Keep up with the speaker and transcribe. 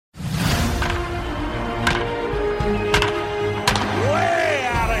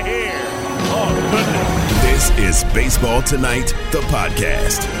Oh, goodness. This is Baseball Tonight, the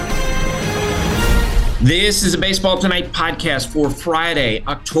podcast. This is a Baseball Tonight podcast for Friday,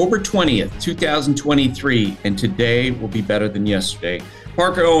 October 20th, 2023, and today will be better than yesterday.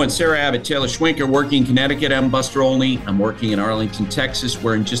 Parker Owen, Sarah Abbott, Taylor Schwinker working in Connecticut. I'm Buster Olney. I'm working in Arlington, Texas,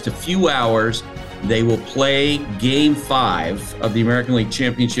 where in just a few hours they will play Game 5 of the American League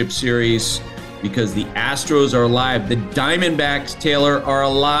Championship Series because the Astros are alive. The Diamondbacks, Taylor, are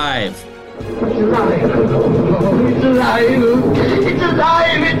alive. It's alive. It's alive. It's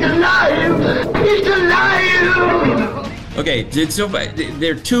alive. It's alive. It's alive. Okay, so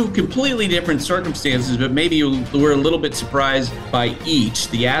they're two completely different circumstances, but maybe we're a little bit surprised by each.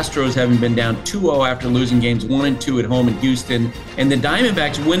 The Astros having been down 2-0 after losing games 1 and 2 at home in Houston, and the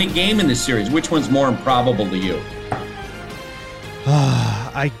Diamondbacks win a game in this series. Which one's more improbable to you?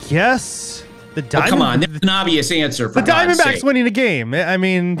 I guess the Diamondbacks. Come on, that's an obvious answer. For the God's Diamondbacks sake. winning a game. I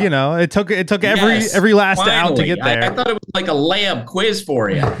mean, you know, it took Yes, every last finally. out to get there. I thought it was like a layup quiz for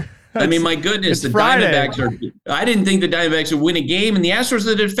you. I mean, my goodness, the Friday. Diamondbacks are. I didn't think the Diamondbacks would win a game, and the Astros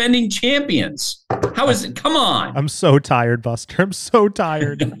are the defending champions. How is it? Come on. I'm so tired, Buster. I'm so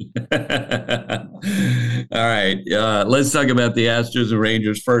tired. All right, let's talk about the Astros and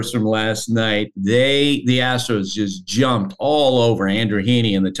Rangers first from last night. The Astros just jumped all over Andrew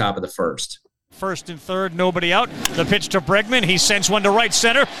Heaney in the top of the first. First and third, nobody out. The pitch to Bregman. He sends one to right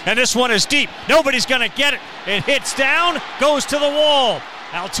center, and this one is deep. Nobody's going to get it. It hits down, goes to the wall.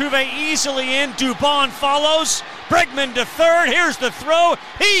 Altuve easily in. Dubon follows. Bregman to third. Here's the throw.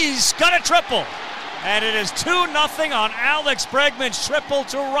 He's got a triple. And it is 2-0 on Alex Bregman's triple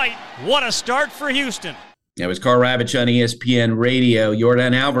to right. What a start for Houston. That was Carl Ravitch on ESPN Radio.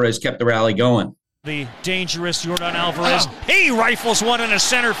 Yordan Alvarez kept the rally going. The dangerous Yordan Alvarez. He rifles one in a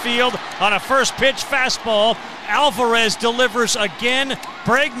center field on a first pitch fastball. Alvarez delivers again.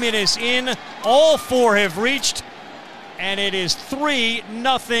 Bregman is in. All four have reached. And it is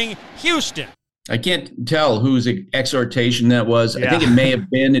 3-0 Houston. I can't tell whose exhortation that was. Yeah. I think it may have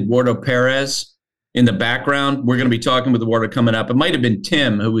been Eduardo Perez in the background. We're going to be talking with Eduardo coming up. It might have been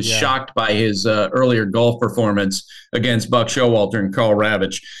Tim, who was shocked by his earlier golf performance against Buck Showalter and Carl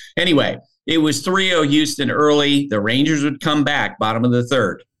Ravitch. Anyway, it was 3-0 Houston early. The Rangers would come back, bottom of the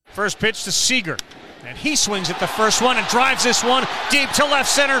third. First pitch to Seager. And he swings at the first one and drives this one deep to left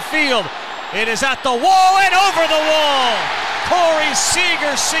center field. It is at the wall and over the wall. Corey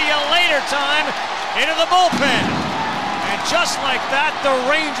Seager, see you later time, into the bullpen. And just like that, the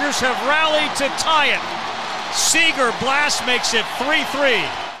Rangers have rallied to tie it. Seager blast makes it 3-3.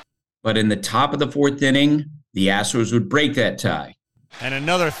 But in the top of the fourth inning, the Astros would break that tie. And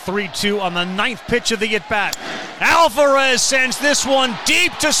another 3-2 on the ninth pitch of the at-bat. Alvarez sends this one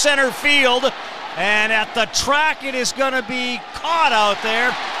deep to center field. And at the track, it is going to be caught out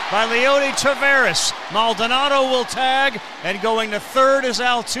there by Leody Taveras. Maldonado will tag, and going to third is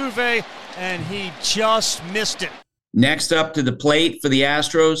Altuve, and he just missed it. Next up to the plate for the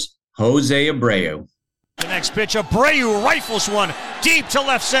Astros, Jose Abreu. The next pitch, Abreu rifles one deep to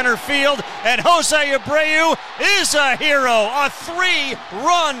left center field, and Jose Abreu is a hero. A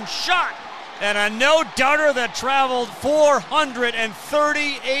 3-run shot, and a no-doubter that traveled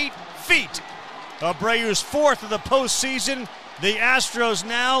 438 feet. Abreu's fourth of the postseason. The Astros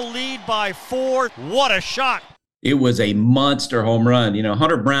now lead by 4. What a shot. It was a monster home run. You know,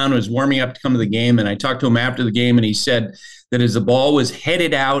 Hunter Brown was warming up to come to the game, and I talked to him after the game, and he said that as the ball was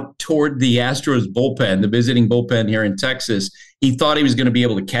headed out toward the Astros bullpen, the visiting bullpen here in Texas, he thought he was going to be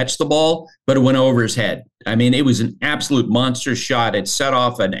able to catch the ball, but it went over his head. I mean, it was an absolute monster shot. It set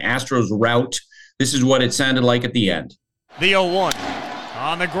off an Astros rout. This is what it sounded like at the end. The 0-1.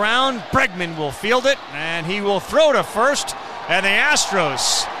 On the ground, Bregman will field it, and he will throw to first. And the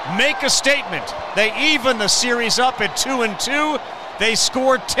Astros make a statement. They even the series up at 2-2. They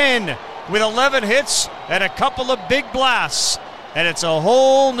scored 10 with 11 hits and a couple of big blasts. And it's a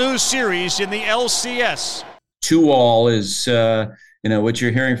whole new series in the LCS. 2-all is, what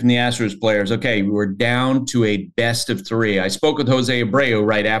you're hearing from the Astros players. Okay, we're down to a best of 3. I spoke with Jose Abreu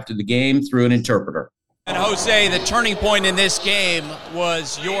right after the game through an interpreter. And Jose, the turning point in this game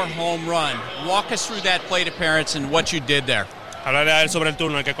was your home run. Walk us through that plate appearance and what you did there. Hablarle a él sobre el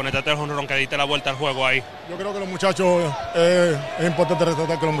turno en que conectaste el jonrón que diste la vuelta al juego ahí. Yo creo que los muchachos, es importante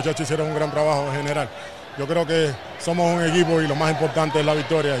resaltar que los muchachos hicieron un gran trabajo en general. Yo creo que somos un equipo y lo más importante es la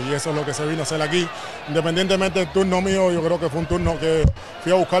victoria y eso es lo que se vino a hacer aquí. Independientemente del turno mío, yo creo que fue un turno que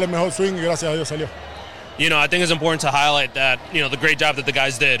fui a buscar el mejor swing y gracias a Dios salió. You know, I think it's important to highlight that, the great job that the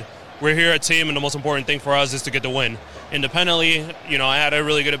guys did. We're here at team, and the most important thing for us is to get the win. Independently, I had a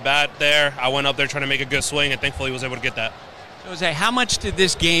really good at bat there. I went up there trying to make a good swing, and thankfully was able to get that. Jose, how much did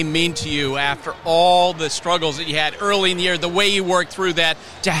this game mean to you after all the struggles that you had early in the year, the way you worked through that,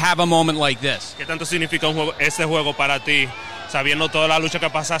 to have a moment like this? ¿Qué tanto significa este juego para ti, sabiendo toda la lucha que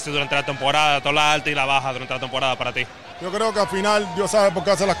pasaste durante la temporada, toda la alta y la baja durante la temporada para ti? Yo creo que al final Dios sabe por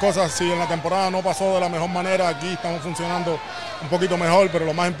qué hace las cosas. Si en la temporada no pasó de la mejor manera, aquí estamos funcionando un poquito mejor, pero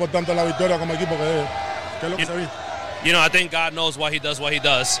lo más importante es la victoria como equipo, que es lo que se ve. You know, I think God knows why he does what he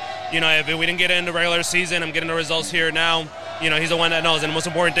does. You know, if we didn't get it in the regular season, I'm getting the results here now. You know, he's the one that knows, and the most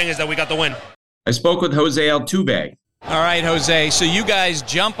important thing is that we got the win. I spoke with Jose Altuve. All right, Jose, so you guys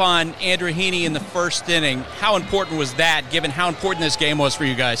jump on Andrew Heaney in the first inning. How important was that, given how important this game was for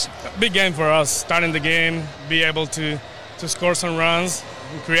you guys? Big game for us, starting the game, be able to score some runs,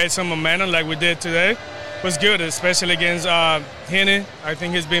 create some momentum like we did today. Was good, especially against Heaney. I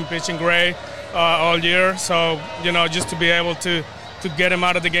think he's been pitching great all year. So, you know, just to be able to get him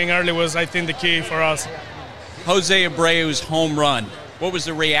out of the game early was, I think, the key for us. Jose Abreu's home run. What was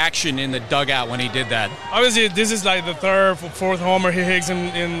the reaction in the dugout when he did that? Obviously, this is like the third or fourth homer he hits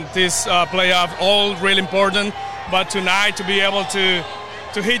in this playoff. All really important. But tonight, to be able to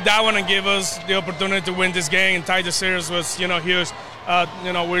hit that one and give us the opportunity to win this game and tie the series was, you know, huge.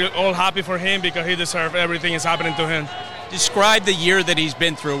 You know, we're all happy for him because he deserves everything that's happening to him. Describe the year that he's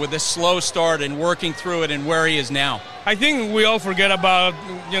been through with a slow start and working through it and where he is now. I think we all forget about,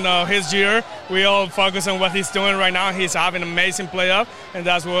 you know, his year. We all focus on what he's doing right now. He's having an amazing playoff, and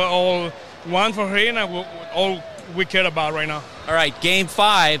that's what all want for him and all we care about right now. All right, Game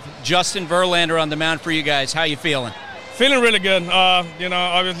 5, Justin Verlander on the mound for you guys. How you feeling? Feeling really good. You know,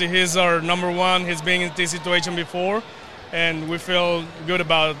 obviously he's our number one. He's been in this situation before, and we feel good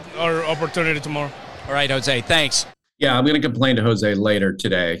about our opportunity tomorrow. All right, Jose, thanks. Yeah, I'm going to complain to Jose later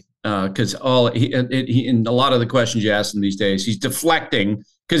today because in a lot of the questions you ask him these days, he's deflecting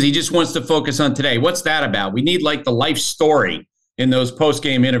because he just wants to focus on today. What's that about? We need like the life story in those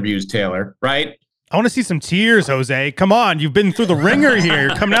post-game interviews, Taylor, right? I want to see some tears, Jose. Come on. You've been through the ringer here.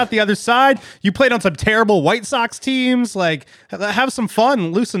 Coming out the other side. You played on some terrible White Sox teams. Like, have some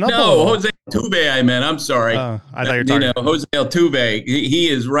fun. Loosen up a little. No, Jose Altuve, I meant. I'm sorry. I thought you were talking. Jose Altuve, he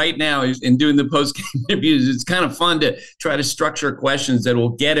is right now in doing the post-game interviews. It's kind of fun to try to structure questions that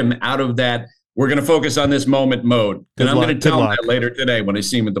will get him out of that we're going to focus on this moment mode. And I'm going to tell him that later today when I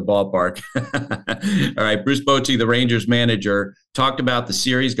see him at the ballpark. All right, Bruce Bochy, the Rangers manager, talked about the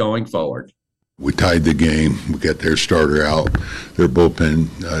series going forward. We tied the game. We got their starter out. Their bullpen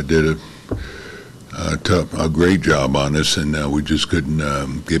did a great job on us, and we just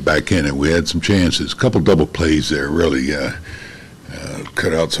couldn't get back in it. We had some chances, a couple double plays there, really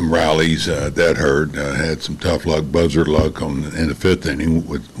cut out some rallies. That hurt. Had some tough luck, buzzer luck in the fifth inning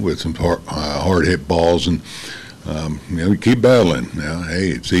with some hard hit balls, and we keep battling. Now, hey,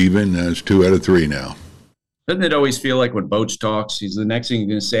 it's even. It's 2 out of 3 now. Doesn't it always feel like when Boch talks, he's the next thing he's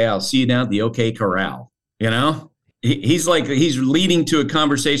going to say, I'll see you down at the OK Corral, you know? He's leading to a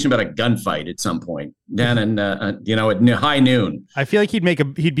conversation about a gunfight at some point down in, at high noon. I feel like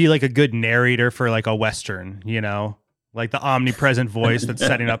he'd be like a good narrator for like a Western, you know, like the omnipresent voice that's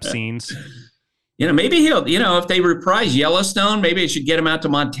setting up scenes. Maybe he'll, if they reprise Yellowstone, maybe it should get him out to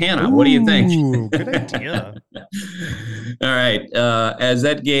Montana. What do you think? Good idea. All right. As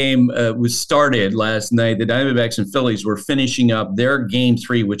that game was started last night, the Diamondbacks and Phillies were finishing up their game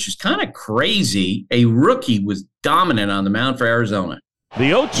 3, which is kind of crazy. A rookie was dominant on the mound for Arizona.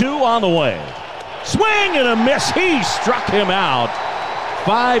 The 0-2 on the way. Swing and a miss. He struck him out.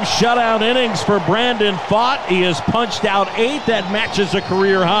 5 shutout innings for Brandon Pfaadt. He has punched out 8. That matches a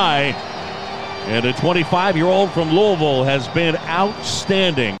career high. And a 25-year-old from Louisville has been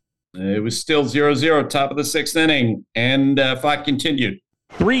outstanding. It was still 0-0, top of the 6th inning, and Pfaadt continued.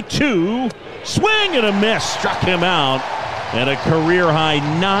 3-2, swing and a miss, struck him out. And a career-high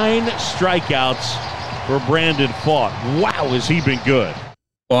 9 strikeouts for Brandon Pfaadt. Wow, has he been good.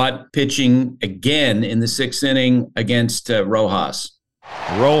 Pfaadt pitching again in the 6th inning against Rojas.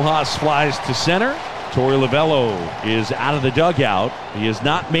 Rojas flies to center. Torey Lovello is out of the dugout. He has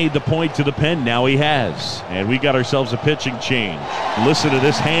not made the point to the pen. Now he has. And we got ourselves a pitching change. Listen to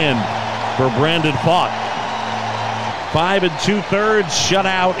this hand for Brandon Pfaadt. 5 2/3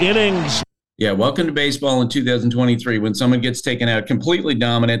 shutout innings. Yeah, welcome to baseball in 2023 when someone gets taken out completely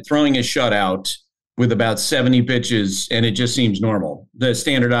dominant, throwing a shutout with about 70 pitches, and it just seems normal, the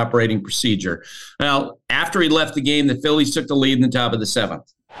standard operating procedure. Now, after he left the game, the Phillies took the lead in the top of the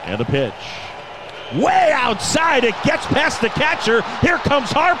 7th. And the pitch. Way outside, it gets past the catcher. Here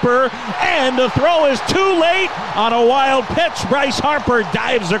comes Harper, and the throw is too late on a wild pitch. Bryce Harper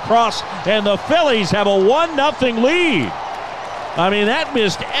dives across, and the Phillies have a 1-0 lead. I mean, that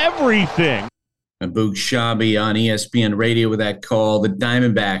missed everything. And Boog Shabby on ESPN Radio with that call. The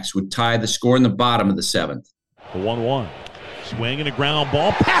Diamondbacks would tie the score in the bottom of the 7th. The 1-1. Swing and a ground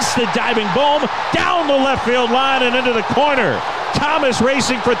ball past the diving Bohm, down the left field line and into the corner. Thomas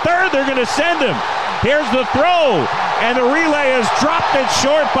racing for third. They're going to send him. Here's the throw, and the relay is dropped it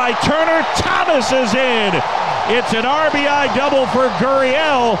short by Turner. Thomas is in. It's an RBI double for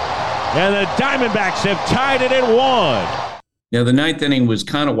Gurriel, and the Diamondbacks have tied it at 1. Now, the 9th inning was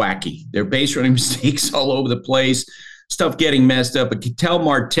kind of wacky. There were base running mistakes all over the place, stuff getting messed up. But Ketel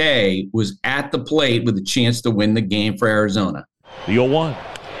Marte was at the plate with a chance to win the game for Arizona. The 0-1.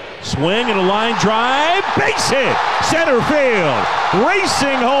 Swing and a line drive. Base hit. Center field.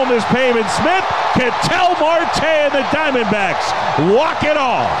 Racing home is Pavin Smith. Ketel Marte and the Diamondbacks walk it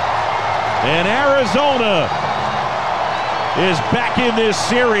off. And Arizona is back in this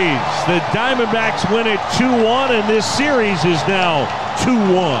series. The Diamondbacks win it 2-1, and this series is now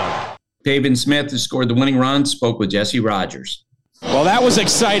 2-1. Pavin Smith, who scored the winning run, spoke with Jesse Rogers. Well, that was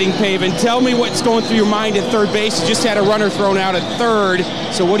exciting, Pavin. Tell me what's going through your mind at third base. You just had a runner thrown out at third,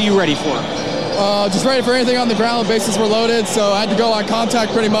 so what are you ready for? Just ready for anything on the ground. The bases were loaded, so I had to go on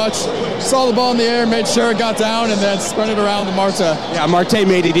contact pretty much. Saw the ball in the air, made sure it got down, and then sprinted around to Marte. Yeah, Marte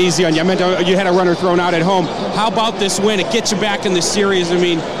made it easy on you. I meant you had a runner thrown out at home. How about this win? It gets you back in the series. I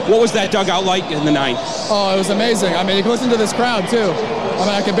mean, what was that dugout like in the 9th? Oh, it was amazing. I mean, you can listen to this crowd, too. I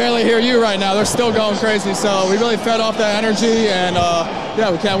mean, I can barely hear you right now. They're still going crazy, so we really fed off that energy, and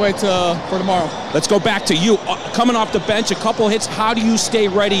we can't wait for tomorrow. Let's go back to you. Coming off the bench, a couple hits. How do you stay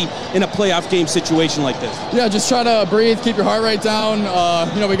ready in a playoff game situation like this? Yeah, just try to breathe, keep your heart rate down.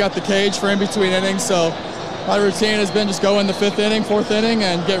 We got the cage for in between innings, so my routine has been just go in the 5th inning, 4th inning,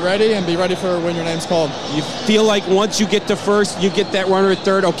 and get ready and be ready for when your name's called. You feel like once you get to first, you get that runner at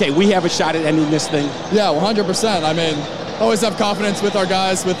third, okay, we have a shot at ending this thing? Yeah, 100%. I mean, always have confidence with our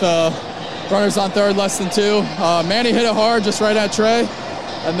guys with runners on third, less than 2. Manny hit it hard, just right at Trey.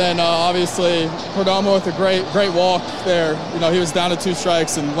 And then obviously Perdomo with a great walk there. He was down to 2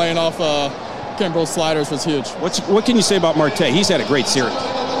 strikes and laying off Kimbrel's sliders was huge. What can you say about Marte? He's had a great series.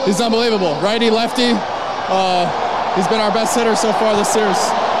 He's unbelievable. Righty, lefty. He's been our best hitter so far this series.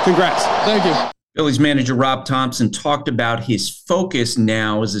 Congrats. Thank you. Phillies manager Rob Thompson talked about his focus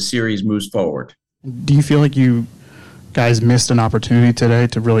now as the series moves forward. Do you feel like you guys missed an opportunity today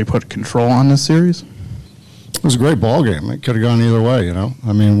to really put control on this series? It was a great ball game. It could have gone either way,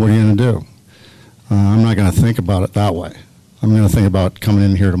 I mean, what are you going to do? I'm not going to think about it that way. I'm going to think about coming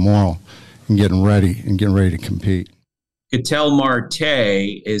in here tomorrow and getting ready to compete. Ketel Marte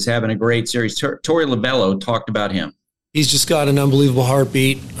is having a great series. Torey Lovullo talked about him. He's just got an unbelievable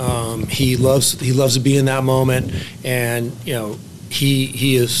heartbeat. He loves to be in that moment, and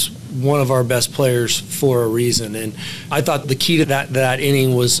he is one of our best players for a reason. And I thought the key to that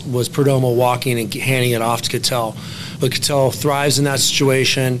inning was Perdomo walking and handing it off to Ketel. But Ketel thrives in that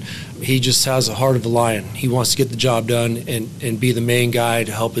situation. He just has the heart of a lion. He wants to get the job done and be the main guy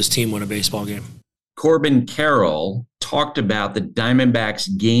to help his team win a baseball game. Corbin Carroll talked about the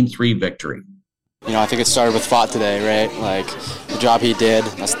Diamondbacks' Game 3 victory. I think it started with Fott today, right? Like, the job he did,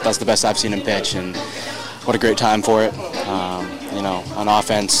 that's the best I've seen him pitch, and what a great time for it. On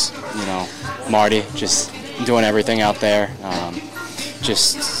offense, Marty just doing everything out there.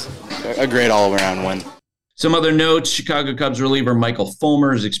 Just a great all-around win. Some other notes: Chicago Cubs reliever Michael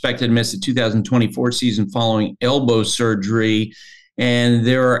Fulmer is expected to miss the 2024 season following elbow surgery. And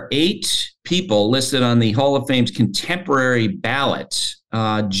there are 8 people listed on the Hall of Fame's contemporary ballot.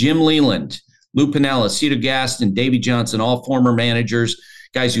 Jim Leland, Lou Piniella, Cito Gaston, Davey Johnson, all former managers,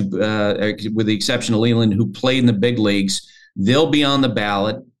 guys who, with the exception of Leland, who played in the big leagues. They'll be on the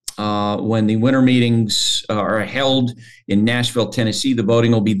ballot when the winter meetings are held in Nashville, Tennessee. The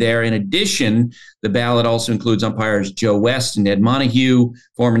voting will be there. In addition, the ballot also includes umpires Joe West and Ed Montague,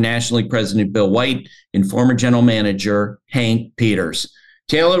 former National League President Bill White, and former general manager Hank Peters.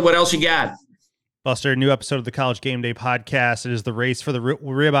 Taylor, what else you got? Buster, new episode of the College Game Day podcast. It is the race for the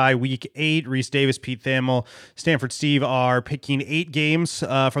ribeye week 8. Reese Davis, Pete Thamel, Stanford Steve are picking 8 games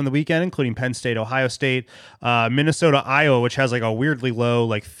from the weekend, including Penn State, Ohio State, Minnesota, Iowa, which has like a weirdly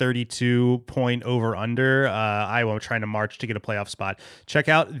low, 32 point over under. Iowa trying to march to get a playoff spot. Check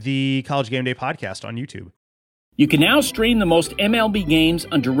out the College Game Day podcast on YouTube. You can now stream the most MLB games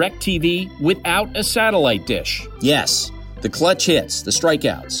on DirecTV without a satellite dish. Yes. The clutch hits, the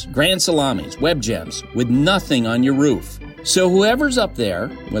strikeouts, grand salamis, web gems, with nothing on your roof. So whoever's up there,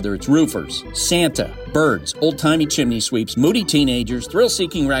 whether it's roofers, Santa, birds, old-timey chimney sweeps, moody teenagers,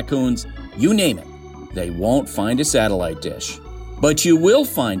 thrill-seeking raccoons, you name it, they won't find a satellite dish. But you will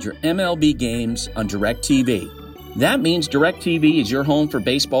find your MLB games on DirecTV. That means DirecTV is your home for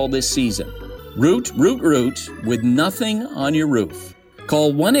baseball this season. Root with nothing on your roof.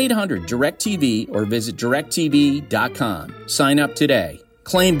 Call 1-800-DIRECTV or visit directtv.com. Sign up today.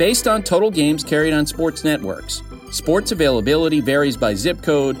 Claim based on total games carried on sports networks. Sports availability varies by zip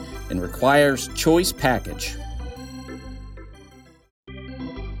code and requires choice package.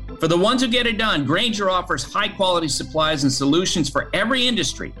 For the ones who get it done, Grainger offers high-quality supplies and solutions for every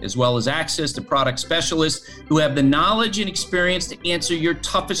industry, as well as access to product specialists who have the knowledge and experience to answer your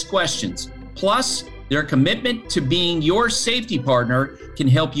toughest questions. Plus, their commitment to being your safety partner can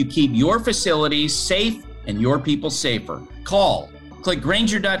help you keep your facilities safe and your people safer. Call, click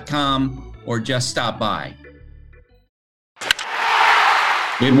Grainger.com, or just stop by.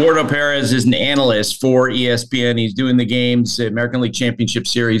 Eduardo Perez is an analyst for ESPN. He's doing the games, the American League Championship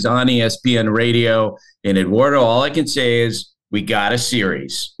Series on ESPN Radio. And Eduardo, all I can say is we got a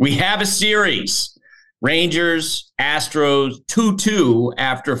series. We have a series. Rangers, Astros, 2-2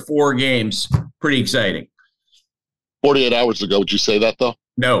 after 4 games. Pretty exciting. 48 hours ago, would you say that, though?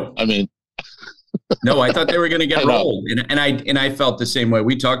 No. I mean... No, I thought they were going to get rolled. And I felt the same way.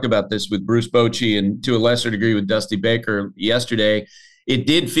 We talked about this with Bruce Bochy and to a lesser degree with Dusty Baker yesterday. It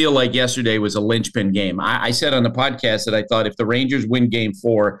did feel like yesterday was a linchpin game. I said on the podcast that I thought if the Rangers win Game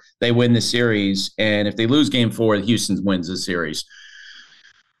 4, they win the series. And if they lose Game 4, Houston wins the series.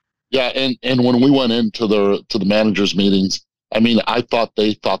 Yeah, and when we went into the managers' meetings, I mean, I thought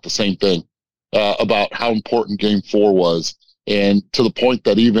they thought the same thing about how important Game 4 was. And to the point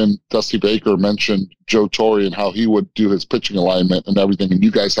that even Dusty Baker mentioned Joe Torre and how he would do his pitching alignment and everything. And you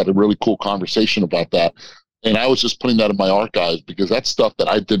guys had a really cool conversation about that. And I was just putting that in my archives because that's stuff that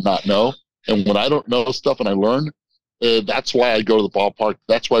I did not know. And when I don't know stuff and I learn, that's why I go to the ballpark.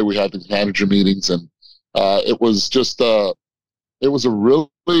 That's why we have these manager meetings. And it was just it was a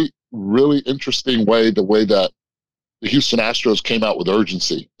really, really interesting the way that the Houston Astros came out with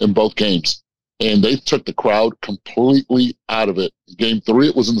urgency in both games. And they took the crowd completely out of it. Game 3,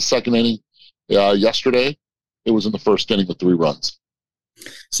 it was in the second inning. Yesterday, it was in the first inning with 3 runs.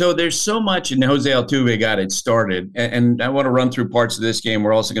 So there's so much, and Jose Altuve got it started. And I want to run through parts of this game.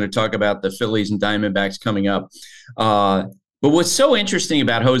 We're also going to talk about the Phillies and Diamondbacks coming up. But what's so interesting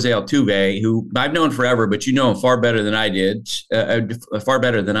about Jose Altuve, who I've known forever, but you know him far better than I do,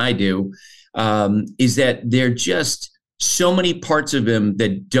 is that they're just so many parts of him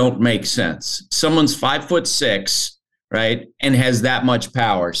that don't make sense. Someone's 5'6", right, and has that much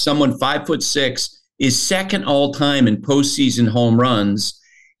power. Someone 5'6" is second all time in postseason home runs.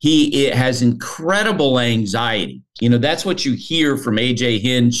 He has incredible anxiety. You know, that's what you hear from AJ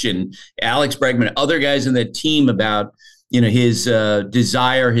Hinch and Alex Bregman, other guys in the team about, you know, his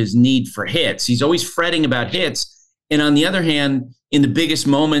desire, his need for hits. He's always fretting about hits. And on the other hand, in the biggest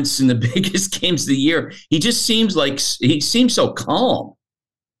moments, in the biggest games of the year, he seems so calm.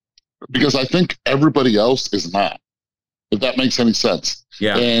 Because I think everybody else is not, if that makes any sense.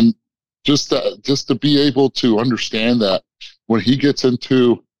 Yeah. And just to be able to understand that when he gets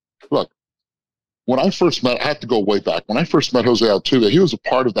into, look, when I first met, I have to go way back. When I first met Jose Altuve, he was a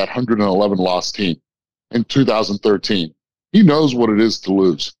part of that 111 loss team in 2013. He knows what it is to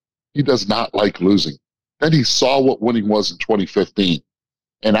lose. He does not like losing. Then he saw what winning was in 2015.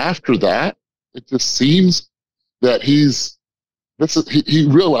 And after that, it just seems that he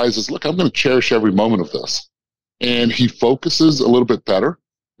realizes, look, I'm going to cherish every moment of this. And he focuses a little bit better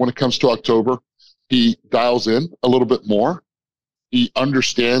when it comes to October. He dials in a little bit more. He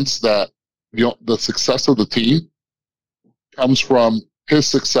understands that, you know, the success of the team comes from his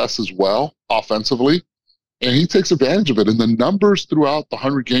success as well, offensively. And he takes advantage of it. And the numbers throughout the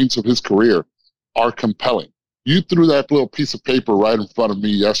 100 games of his career are compelling. You threw that little piece of paper right in front of me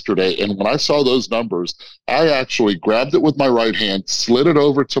yesterday, and when I saw those numbers, I actually grabbed it with my right hand, slid it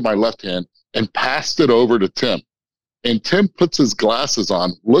over to my left hand, and passed it over to Tim. And Tim puts his glasses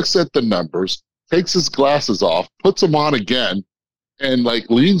on, looks at the numbers, takes his glasses off, puts them on again, and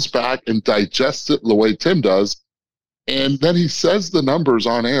leans back and digests it the way Tim does. And then he says the numbers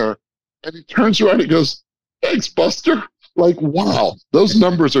on air, and he turns around and goes, "Thanks, Buster." Wow, those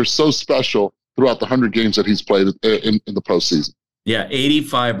numbers are so special throughout the 100 games that he's played in the postseason. Yeah,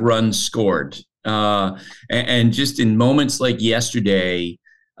 85 runs scored. And just in moments like yesterday,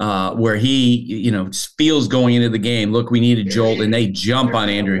 where he, you know, feels going into the game, look, we need a jolt, and they jump on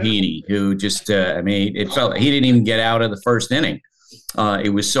Andrew Heaney, who just, it felt he didn't even get out of the first inning.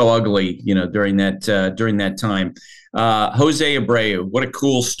 It was so ugly, you know, during that time. Jose Abreu, what a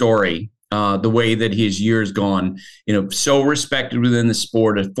cool story. The way that his year's gone, you know, so respected within the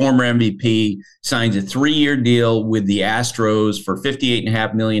sport. A former MVP signs a 3-year deal with the Astros for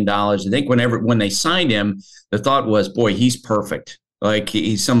 $58.5 million. I think when they signed him, the thought was, boy, he's perfect. Like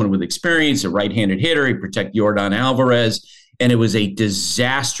he's someone with experience, a right-handed hitter. He protect Yordan Alvarez, and it was a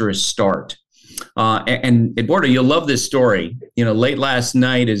disastrous start. And Eduardo, you'll love this story. Late last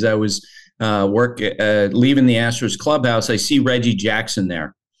night as I was leaving the Astros clubhouse, I see Reggie Jackson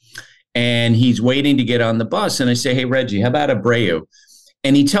there, and he's waiting to get on the bus. And I say, "Hey, Reggie, how about Abreu?"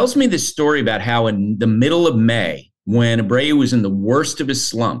 And he tells me this story about how in the middle of May, when Abreu was in the worst of his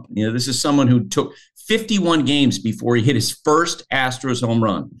slump, this is someone who took 51 games before he hit his first Astros home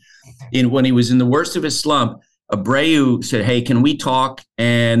run. When he was in the worst of his slump, Abreu said, "Hey, can we talk?"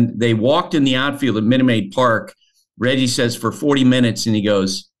 And they walked in the outfield at Minute Maid Park. Reggie says for 40 minutes, and he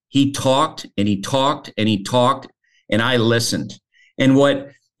goes, he talked and he talked and he talked, and I listened. And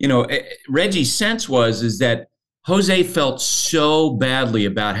what Reggie's sense is that Jose felt so badly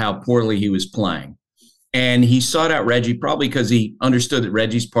about how poorly he was playing. And he sought out Reggie probably because he understood that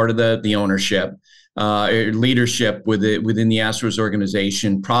Reggie's part of the ownership, leadership within the Astros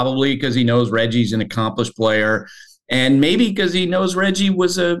organization, probably because he knows Reggie's an accomplished player, and maybe because he knows Reggie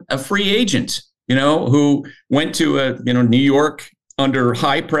was a free agent, who went to New York under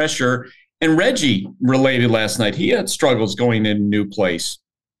high pressure. And Reggie related last night, he had struggles going in a new place.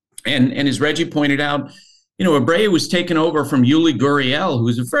 And as Reggie pointed out, Abreu was taken over from Yuli Gurriel, who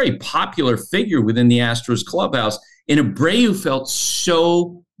was a very popular figure within the Astros clubhouse. And Abreu felt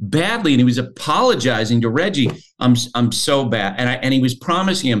so badly, and he was apologizing to Reggie. I'm so bad. And he was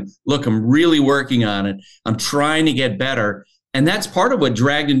promising him, look, I'm really working on it. I'm trying to get better. And that's part of what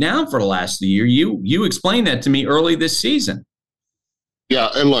dragged him down for the last of the year. You explained that to me early this season. Yeah,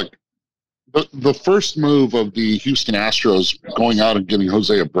 and look, the first move of the Houston Astros going out and getting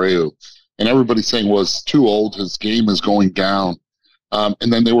Jose Abreu, and everybody saying was too old, his game is going down.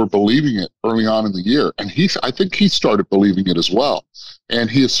 And then they were believing it early on in the year. And I think he started believing it as well. And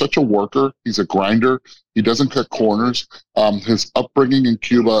he is such a worker. He's a grinder. He doesn't cut corners. His upbringing in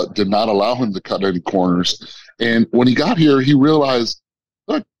Cuba did not allow him to cut any corners. And when he got here, he realized,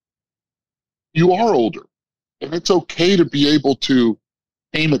 look, you are older. And it's okay to be able to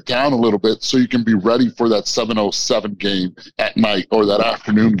tame it down a little bit so you can be ready for that 7:07 game at night or that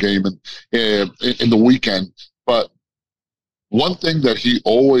afternoon game in the weekend. But one thing that he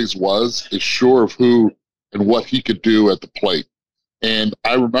always is sure of who and what he could do at the plate. And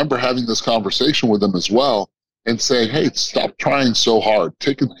I remember having this conversation with him as well and saying, hey, stop trying so hard.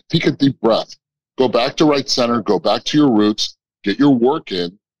 Take a deep breath. Go back to right center. Go back to your roots. Get your work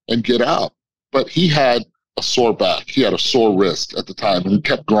in and get out. But he had a sore back. He had a sore wrist at the time, and he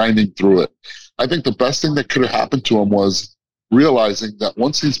kept grinding through it. I think the best thing that could have happened to him was realizing that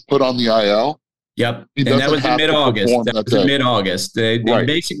once he's put on the IL, yep, and that was in mid-August. It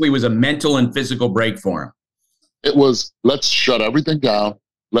basically was a mental and physical break for him. It was, let's shut everything down.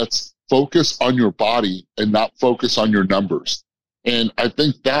 Let's focus on your body and not focus on your numbers. And I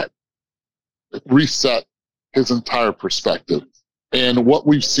think that reset his entire perspective. And what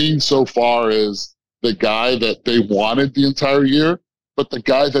we've seen so far is the guy that they wanted the entire year, but the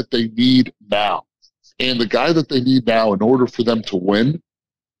guy that they need now. And the guy that they need now in order for them to win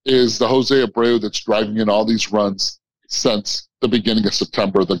is the Jose Abreu that's driving in all these runs since the beginning of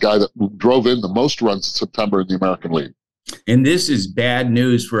September, the guy that drove in the most runs in September in the American League. And this is bad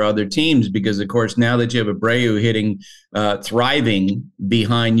news for other teams because, of course, now that you have Abreu hitting, thriving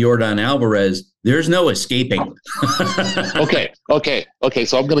behind Yordan Alvarez, there's no escaping. Okay.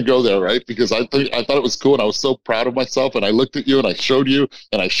 So I'm going to go there, right? Because I thought it was cool, and I was so proud of myself. And I looked at you, and I showed you,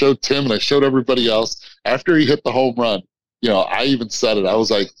 and I showed Tim, and I showed everybody else. After he hit the home run, I even said it. I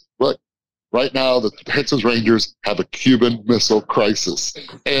was like, look, right now the Texas Rangers have a Cuban Missile Crisis.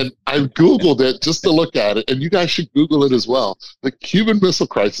 And I Googled it just to look at it, and you guys should Google it as well. The Cuban Missile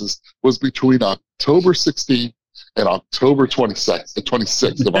Crisis was between October 16th and October 26th,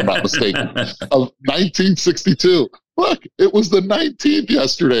 if I'm not mistaken, of 1962. Look, it was the 19th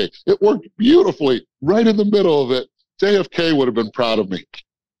yesterday. It worked beautifully right in the middle of it. JFK would have been proud of me.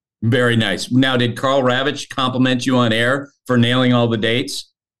 Very nice. Now, did Carl Ravitch compliment you on air for nailing all the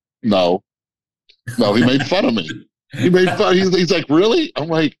dates? No, he made fun of me. He made fun. He's like, really? I'm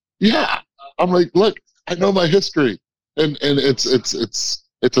like, yeah. I'm like, look, I know my history, and it's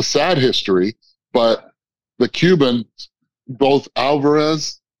a sad history, but the Cubans, both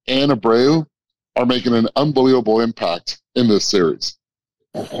Alvarez and Abreu, are making an unbelievable impact in this series.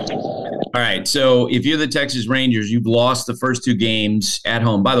 All right, so if you're the Texas Rangers, you've lost the first two games at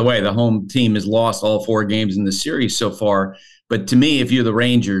home. By the way, the home team has lost all 4 games in the series so far. But to me, if you're the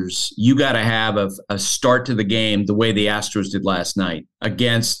Rangers, you got to have a start to the game the way the Astros did last night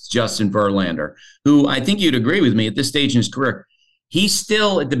against Justin Verlander, who I think you'd agree with me at this stage in his career, he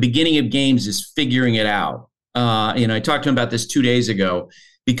still at the beginning of games is figuring it out. I talked to him about this 2 days ago,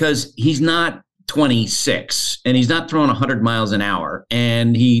 because he's not 26 and he's not throwing 100 miles an hour,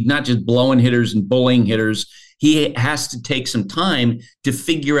 and he's not just blowing hitters and bullying hitters. He has to take some time to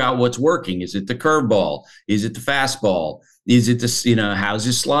figure out what's working. Is it the curveball? Is it the fastball? Is it the, how's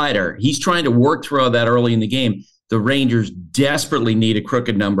his slider? He's trying to work through all that early in the game. The Rangers desperately need a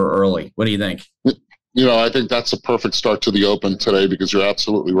crooked number early. What do you think? I think that's a perfect start to the open today, because you're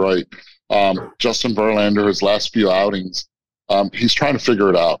absolutely right. Justin Verlander, his last few outings, he's trying to figure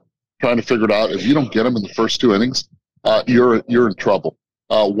it out. If you don't get him in the first 2 innings, you're in trouble.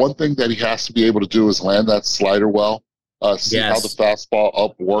 One thing that he has to be able to do is land that slider well, see how the fastball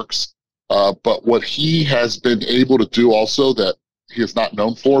up works. But what he has been able to do also that he is not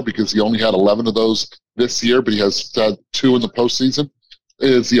known for, because he only had 11 of those this year, but he has had 2 in the postseason,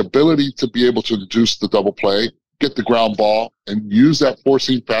 is the ability to be able to induce the double play, get the ground ball, and use that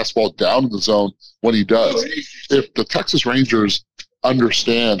four-seam fastball down in the zone when he does. If the Texas Rangers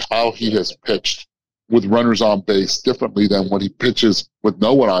understand how he has pitched with runners on base differently than when he pitches with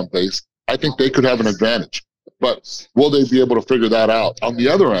no one on base, I think they could have an advantage. But will they be able to figure that out? On the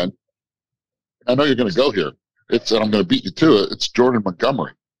other end, I know you're going to go here. And I'm going to beat you to it. It's Jordan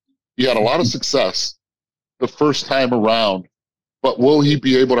Montgomery. He had a lot of success the first time around, but will he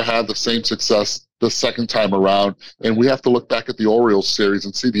be able to have the same success the second time around? And we have to look back at the Orioles series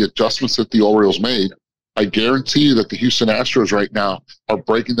and see the adjustments that the Orioles made. I guarantee you that the Houston Astros right now are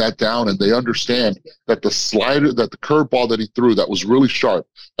breaking that down, and they understand that the slider, that the curveball that he threw that was really sharp,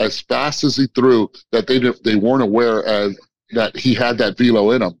 as fast as he threw, that they weren't aware as that he had that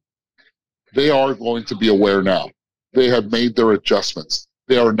velo in him. They are going to be aware now. They have made their adjustments.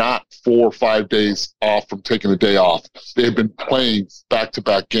 They are not 4 or 5 days off from taking a day off. They have been playing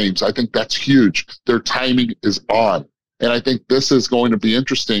back-to-back games. I think that's huge. Their timing is on. And I think this is going to be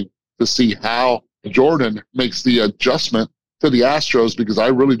interesting to see how Jordan makes the adjustment to the Astros, because I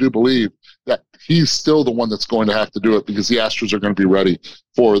really do believe that he's still the one that's going to have to do it, because the Astros are going to be ready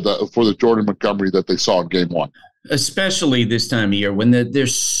for the Jordan Montgomery that they saw in Game 1. Especially this time of year when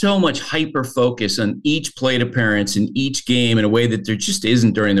there's so much hyper focus on each plate appearance in each game in a way that there just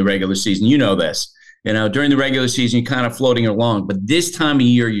isn't during the regular season. You know this. During the regular season, you're kind of floating along. But this time of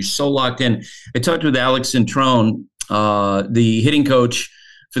year, you're so locked in. I talked with Alex Centrone, the hitting coach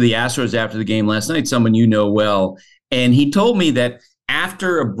for the Astros after the game last night, someone you know well. And he told me that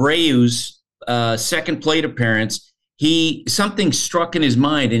after Abreu's second plate appearance, something struck in his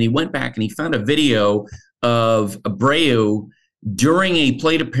mind, and he went back and he found a video of Abreu during a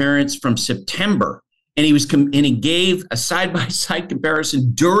plate appearance from September. And he gave a side-by-side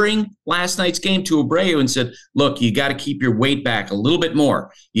comparison during last night's game to Abreu and said, look, you got to keep your weight back a little bit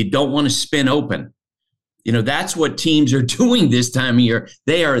more. You don't want to spin open. That's what teams are doing this time of year.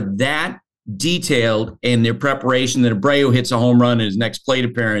 They are that detailed in their preparation that Abreu hits a home run in his next plate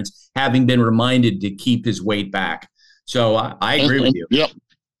appearance, having been reminded to keep his weight back. So I agree with you.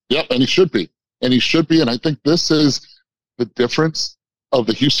 Yep, and he should be. And I think this is the difference of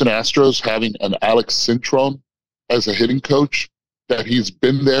the Houston Astros having an Alex Centrone as a hitting coach, that he's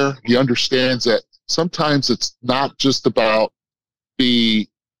been there. He understands that sometimes it's not just about the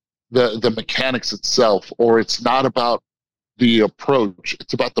mechanics itself, or it's not about the approach.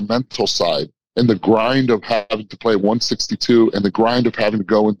 It's about the mental side and the grind of having to play 162 and the grind of having to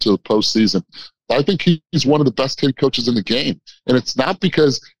go into the postseason. I think he's one of the best hitting coaches in the game. And it's not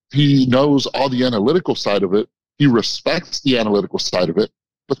because he knows all the analytical side of it. He respects the analytical side of it,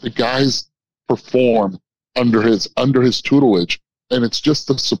 but the guys perform under his tutelage. And it's just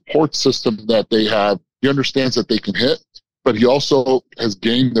the support system that they have. He understands that they can hit, but he also has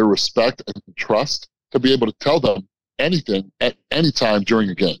gained their respect and trust to be able to tell them anything at any time during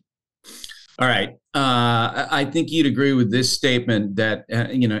a game. All right. I think you'd agree with this statement that,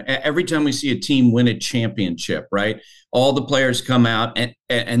 every time we see a team win a championship, right, all the players come out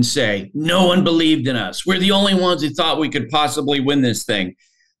and say, no one believed in us. We're the only ones who thought we could possibly win this thing.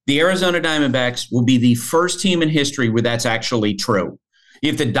 The Arizona Diamondbacks will be the first team in history where that's actually true.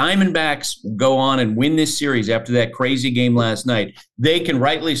 If the Diamondbacks go on and win this series after that crazy game last night, they can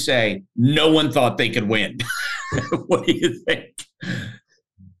rightly say, no one thought they could win. What do you think?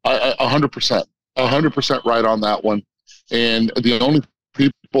 100% right on that one. And the only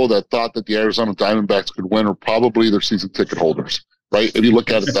people that thought that the Arizona Diamondbacks could win are probably their season ticket holders, right? If you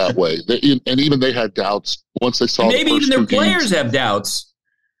look at it that way. And even they had doubts once they saw maybe even their players have doubts.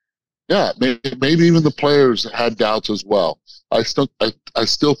 Yeah, maybe even the players had doubts as well. I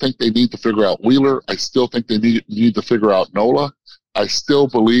still think they need to figure out Wheeler. I still think they need to figure out Nola. I still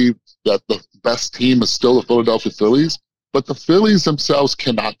believe that the best team is still the Philadelphia Phillies, but the Phillies themselves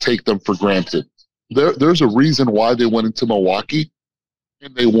cannot take them for granted. There's a reason why they went into Milwaukee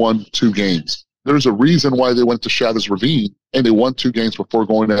and they won 2 games. There's a reason why they went to Chavez Ravine and they won 2 games before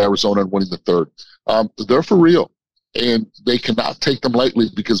going to Arizona and winning the 3rd. They're for real, and they cannot take them lightly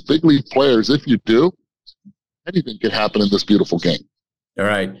because big league players, if you do, anything can happen in this beautiful game. All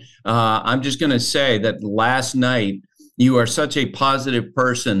right. I'm just going to say that last night, you are such a positive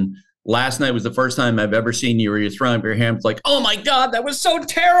person. Last night was the first time I've ever seen you where you're throwing up your hands like, oh my God, that was so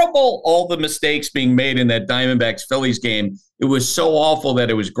terrible. All the mistakes being made in that Diamondbacks-Phillies game. It was so awful that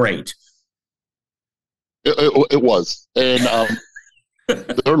it was great. It was. And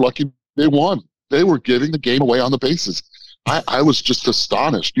they're lucky they won. They were giving the game away on the bases. I was just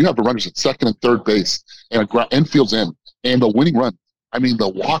astonished. You have the runners at second and third base, and infield's in, and the winning run. I mean, the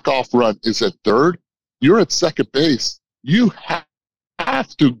walk-off run is at third. You're at second base. You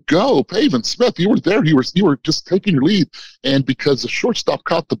have to go. Pavin Smith, you were there. You were just taking your lead. And because the shortstop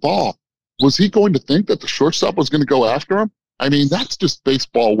caught the ball, was he going to think that the shortstop was going to go after him? I mean, that's just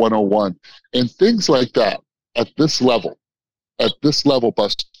baseball 101. And things like that at this level,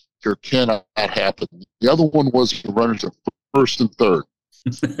 Buster, cannot happen. The other one was the runners at first and third.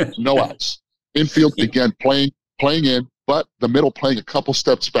 No outs. Infield, again, playing in, but the middle playing a couple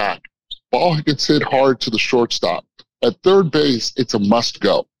steps back. Ball gets hit hard to the shortstop. At third base, it's a must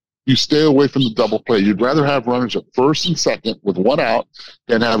go. You stay away from the double play. You'd rather have runners at first and second with 1 out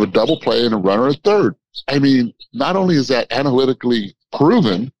than have a double play and a runner at third. I mean, not only is that analytically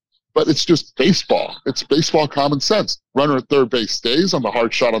proven, but it's just baseball. It's baseball common sense. Runner at third base stays on the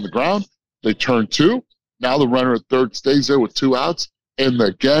hard shot on the ground. They turn 2. Now the runner at third stays there with 2 outs. And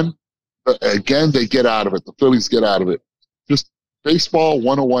again, they get out of it. The Phillies get out of it. Just baseball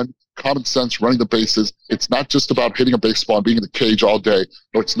 101. Common sense, running the bases. It's not just about hitting a baseball and being in the cage all day.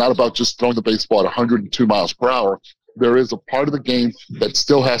 No, it's not about just throwing the baseball at 102 miles per hour. There is a part of the game that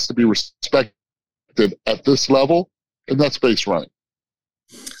still has to be respected at this level, and that's base running.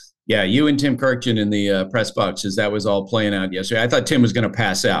 Yeah, you and Tim Kirkjian in the press boxes, that was all playing out yesterday. I thought Tim was going to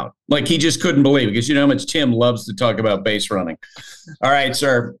pass out. Like, he just couldn't believe it because you know how much Tim loves to talk about base running. All right,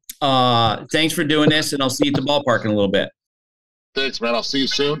 sir. Thanks for doing this, and I'll see you at the ballpark in a little bit. Thanks, man. I'll see you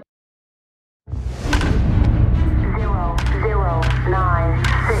soon.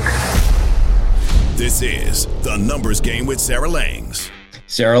 0-0-9-6. This is The Numbers Game with Sarah Langs.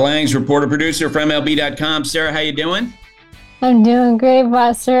 Sarah Langs, reporter-producer from MLB.com. Sarah, how you doing? I'm doing great,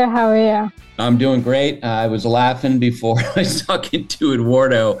 Buster. How are you? I'm doing great. I was laughing before I was talking to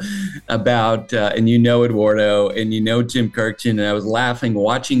Eduardo about, and you know Eduardo, and you know Tim Kirkjian, and I was laughing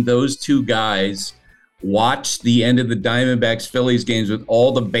watching those two guys watch the end of the Diamondbacks-Phillies games with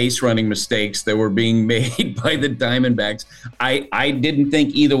all the base running mistakes that were being made by the Diamondbacks. I didn't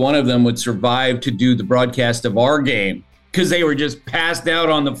think either one of them would survive to do the broadcast of our game because they were just passed out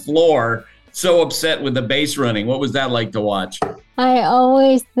on the floor, so upset with the base running. What was that like to watch? I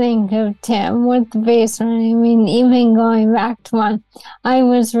always think of Tim with the base running. I mean, even going back to when I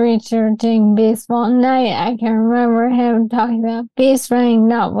was researching baseball night, I can remember him talking about base running,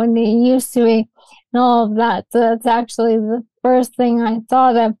 not what it used to be, and all of that. So that's actually the first thing I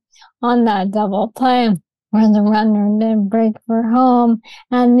thought of on that double play where the runner did break for home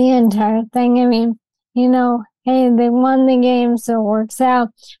and the entire thing. I mean, you know, hey, they won the game, so it works out.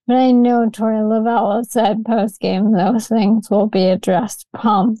 But I know Torey Lovullo said post-game those things will be addressed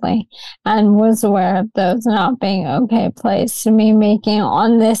promptly and was aware of those not being okay plays to be making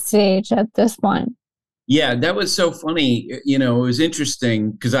on this stage at this point. Yeah, that was so funny. You know, it was interesting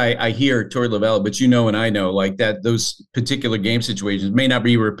because I hear Torey Lovullo, but you know and I know like that those particular game situations may not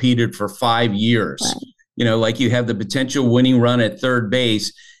be repeated for 5 years. Right. You know, like you have the potential winning run at third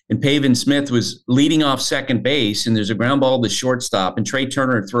base, and Pavin Smith was leading off second base, and there's a ground ball to shortstop, and Trey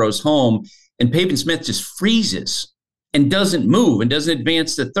Turner throws home, and Pavin Smith just freezes and doesn't move and doesn't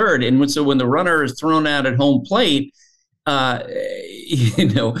advance to third. And so when the runner is thrown out at home plate, you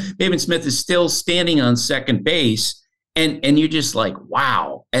know, Pavin Smith is still standing on second base, and you're just like,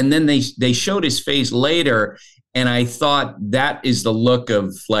 wow. And then they showed his face later, and I thought that is the look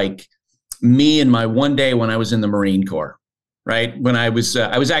of like me in my one day when I was in the Marine Corps. Right. When I was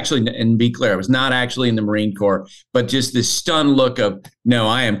actually, and be clear, I was not actually in the Marine Corps, but just this stunned look of, no,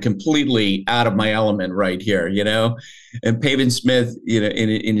 I am completely out of my element right here, you know. And Pavin Smith, you know,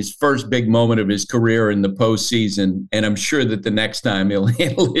 in his first big moment of his career in the postseason, and I'm sure that the next time he'll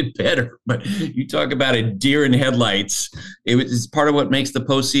handle it better. But you talk about a deer in headlights. It's part of what makes the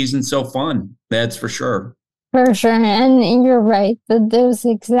postseason so fun. That's for sure. For sure. And you're right that those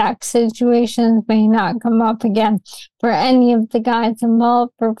exact situations may not come up again for any of the guys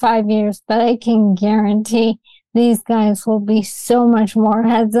involved for 5 years, but I can guarantee these guys will be so much more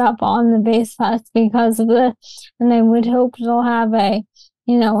heads up on the base paths because of this. And I would hope it'll have an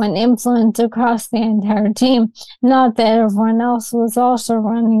influence across the entire team. Not that everyone else was also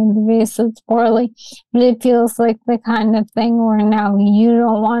running the bases poorly, but it feels like the kind of thing where now you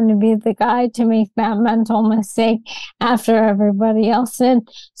don't want to be the guy to make that mental mistake after everybody else did.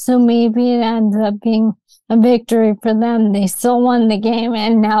 So maybe it ends up being a victory for them. They still won the game,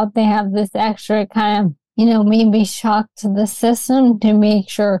 and now they have this extra kind of maybe shock to the system to make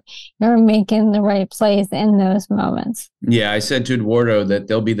sure you're making the right plays in those moments. Yeah, I said to Eduardo that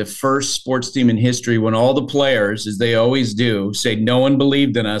they'll be the first sports team in history when all the players, as they always do, say no one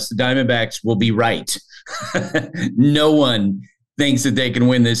believed in us. The Diamondbacks will be right. No one thinks that they can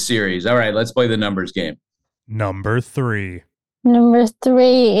win this series. All right, let's play the numbers game. Number 3. Number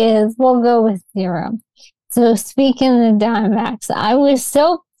 3 is, we'll go with 0. So speaking of the Diamondbacks, I was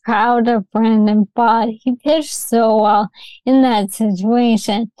so proud of Brandon Pfaadt. He pitched so well in that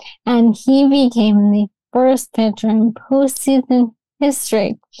situation, and he became the first pitcher in postseason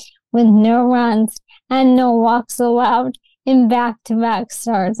history with no runs and no walks allowed in back-to-back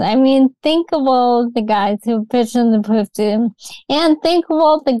starts. I mean, think of all the guys who pitched in the postseason, and think of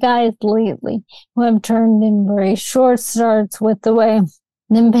all the guys lately who have turned in very short starts with the way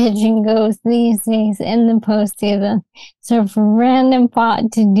the pitching goes these days in the postseason. So for Brandon Pfaadt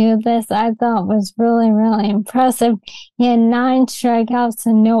to do this, I thought was really, really impressive. He had 9 strikeouts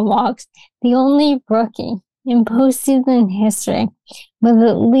and no walks. The only rookie in postseason history with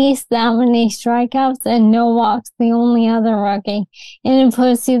at least that many strikeouts and no walks. The only other rookie in a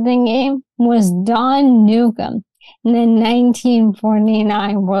postseason game was Don Newcomb in the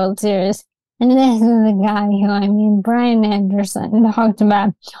 1949 World Series. And this is the guy who, Brian Anderson talked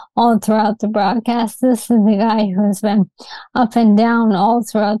about all throughout the broadcast. This is the guy who has been up and down all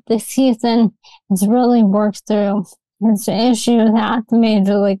throughout the season. Has really worked through his issues at the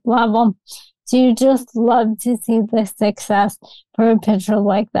major league level. So you just love to see the success for a pitcher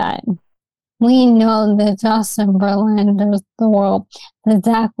like that. We know the Justin Verlanders of the world, the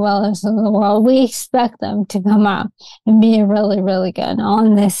Zach Wellers of the world. We expect them to come out and be really, really good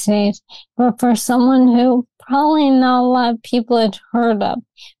on this stage. But for someone who probably not a lot of people had heard of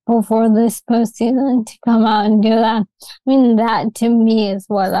before this postseason to come out and do that, that to me is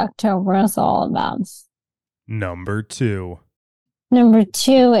what October is all about. Number 2. Number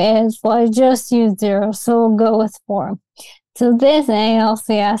 2 is, I just used 0, so we'll go with 4. So this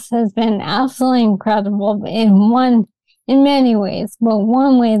ALCS has been absolutely incredible in many ways, but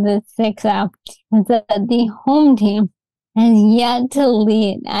one way that sticks out is that the home team has yet to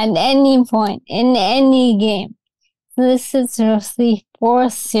lead at any point in any game. So this is just the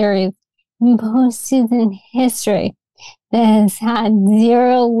 4th series in postseason history that has had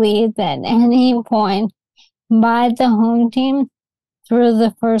 0 leads at any point by the home team through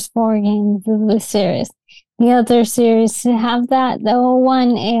the first 4 games of the series. The other series to have that, the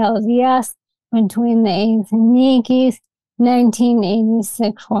 0-1 ALDS between the A's and Yankees,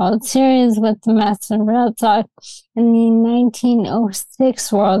 1986 World Series with the Mets and Red Sox, and the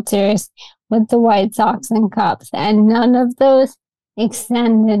 1906 World Series with the White Sox and Cubs. And none of those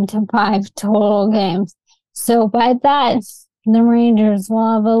extended to 5 total games. So by that, the Rangers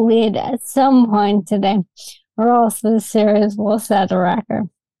will have a lead at some point today, or else the series will set a record.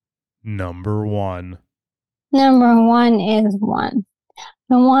 Number 1. Number 1 is 1.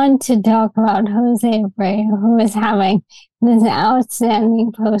 I want to talk about Jose Abreu, who is having this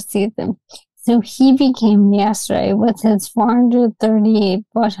outstanding postseason. So he became yesterday with his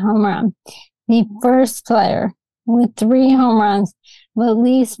 438-foot home run the first player with 3 home runs of at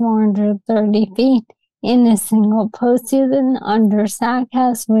least 430 feet in a single postseason under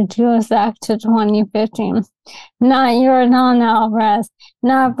Statcast, which goes back to 2015. Not Yordan Alvarez,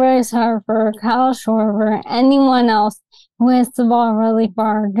 not Bryce Harper, Kyle Schwarber, anyone else who hits the ball really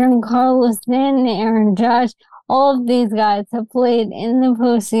far. Giancarlo Stanton, Aaron Judge, all of these guys have played in the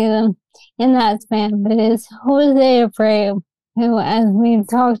postseason in that span. But it's Jose Abreu, who, as we've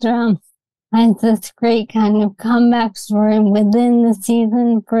talked about, has this great kind of comeback story within the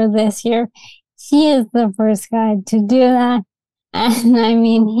season for this year. He is the first guy to do that. And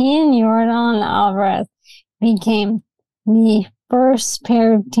he and Yordan Alvarez became the first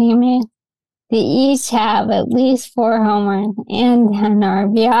pair of teammates to each have at least 4 home runs and 10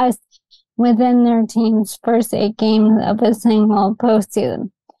 RBIs within their team's first 8 games of a single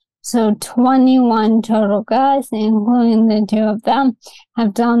postseason. So 21 total guys, including the 2 of them,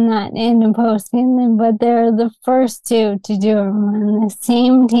 have done that in the postseason, but they're the first 2 to do it on the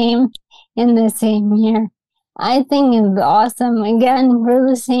same team in the same year. I think it's awesome, again, for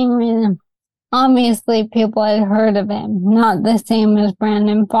the same reason Obviously, people had heard of him, not the same as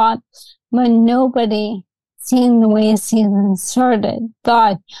Brandon Pfaadt, but nobody, seeing the way his season started,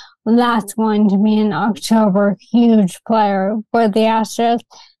 thought, well, that's going to be an October huge player for the Astros,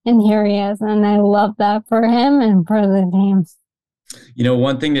 and here he is, and I love that for him and for the team. You know,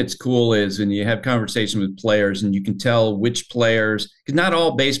 one thing that's cool is when you have conversations with players and you can tell which players, because not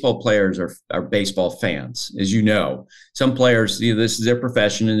all baseball players are baseball fans, as you know. Some players, this is their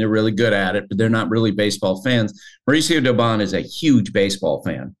profession and they're really good at it, but they're not really baseball fans. Mauricio Dubon is a huge baseball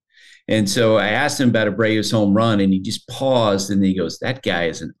fan. And so I asked him about Abreu's home run, and he just paused, and he goes, that guy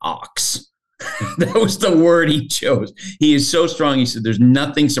is an ox. That was the word he chose. He is so strong. He said there's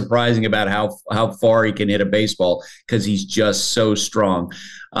nothing surprising about how far he can hit a baseball because he's just so strong.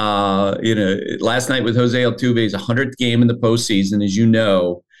 Last night with Jose Altuve's 100th game in the postseason, as you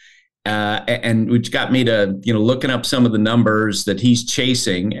know, and which got me to, looking up some of the numbers that he's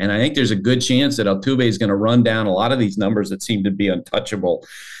chasing. And I think there's a good chance that Altuve is going to run down a lot of these numbers that seem to be untouchable.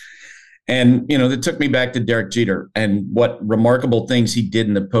 And, that took me back to Derek Jeter and what remarkable things he did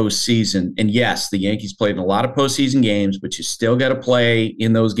in the postseason. And yes, the Yankees played in a lot of postseason games, but you still got to play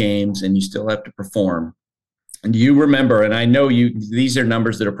in those games and you still have to perform. And you remember, and I know these are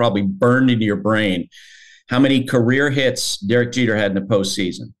numbers that are probably burned into your brain, how many career hits Derek Jeter had in the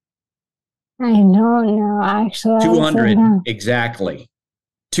postseason? I don't know, actually. 200, exactly.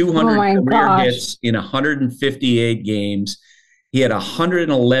 200 career hits in 158 games. He had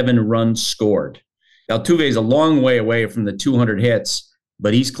 111 runs scored. Altuve is a long way away from the 200 hits,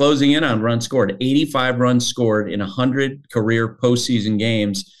 but he's closing in on runs scored. 85 runs scored in 100 career postseason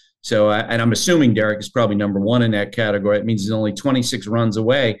games. So, and I'm assuming Derek is probably number one in that category. It means he's only 26 runs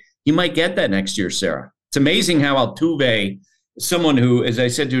away. He might get that next year, Sarah. It's amazing how Altuve, someone who, as I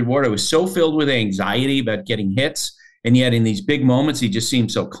said to Eduardo, was so filled with anxiety about getting hits, and yet in these big moments, he just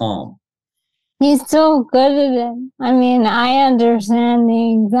seems so calm. He's so good at it. I mean, I understand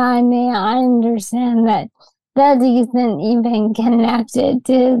the anxiety. I understand that isn't even connected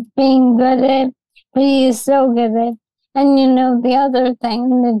to his being good at it, but he is so good at it. And the other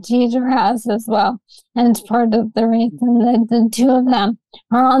thing that Jeter has as well, and it's part of the reason that the two of them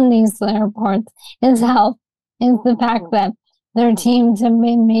are on these leaderboards, is health, is the fact that their teams have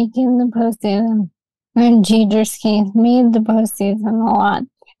been making the postseason. In Jeter's case, made the postseason a lot.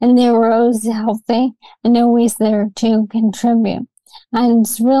 And they were always healthy and always there to contribute. And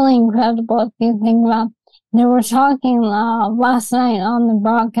it's really incredible if you think about it. They were talking last night on the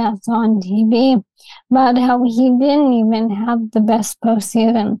broadcast on TV about how he didn't even have the best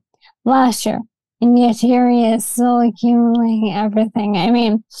postseason last year. And yet here he is still accumulating everything. I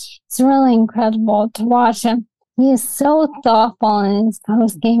mean, it's really incredible to watch him. He is so thoughtful in his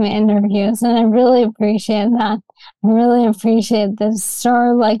post-game interviews, and I really appreciate that. I really appreciate that a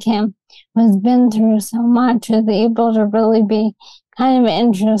star like him, who's been through so much, is able to really be kind of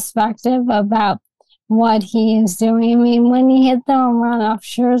introspective about what he is doing. I mean, when he hit the home run off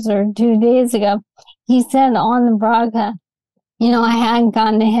Scherzer 2 days ago, he said on the broadcast, I hadn't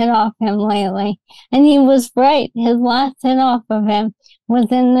gotten a hit off him lately. And he was right. His last hit off of him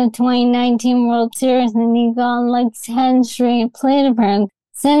was in the 2019 World Series, and he's gone like 10 straight plate appearances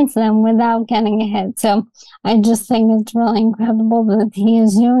since then without getting a hit. So I just think it's really incredible that he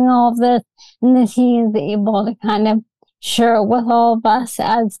is doing all of this and that he is able to kind of share it with all of us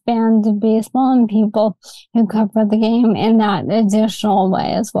as fans of baseball and people who cover the game in that additional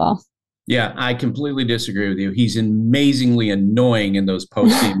way as well. Yeah, I completely disagree with you. He's amazingly annoying in those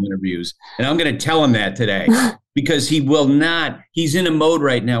post-game interviews. And I'm going to tell him that today because he will not. He's in a mode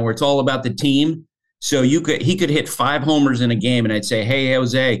right now where it's all about the team. So he could hit 5 homers in a game, and I'd say, hey,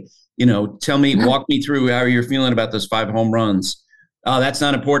 Jose, walk me through how you're feeling about those 5 home runs. Oh, that's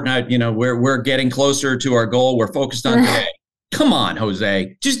not important. We're getting closer to our goal. We're focused on today. Come on,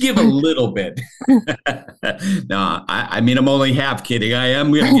 Jose, just give a little bit. No, I'm only half kidding. I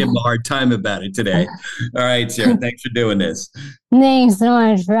am going to give him a hard time about it today. All right, Sarah, thanks for doing this. Thanks so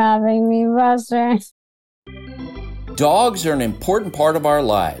much for having me, Buster. Dogs are an important part of our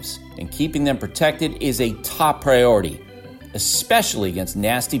lives, and keeping them protected is a top priority, especially against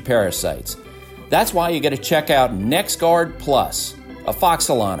nasty parasites. That's why you got to check out NexGard Plus,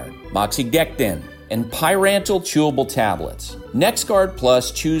 Afoxolaner, Moxidectin, and Pyrantel chewable tablets. NexGard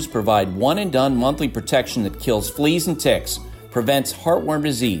Plus chews provide one-and-done monthly protection that kills fleas and ticks, prevents heartworm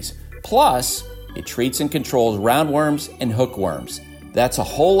disease, plus it treats and controls roundworms and hookworms. That's a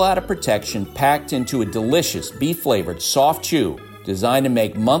whole lot of protection packed into a delicious beef-flavored soft chew designed to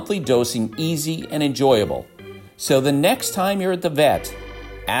make monthly dosing easy and enjoyable. So the next time you're at the vet,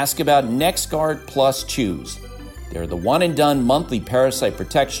 ask about NexGard Plus chews. They're the one-and-done monthly parasite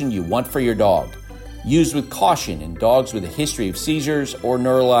protection you want for your dog. Used with caution in dogs with a history of seizures or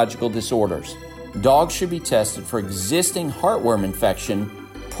neurological disorders. Dogs should be tested for existing heartworm infection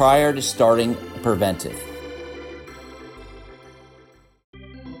prior to starting preventive.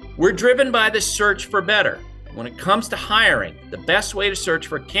 We're driven by the search for better. When it comes to hiring, the best way to search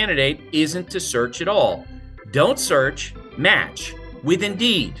for a candidate isn't to search at all. Don't search, match with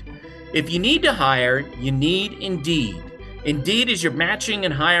Indeed. If you need to hire, you need Indeed. Indeed is your matching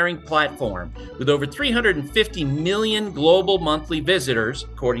and hiring platform. With over 350 million global monthly visitors,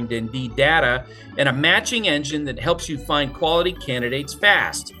 according to Indeed data, and a matching engine that helps you find quality candidates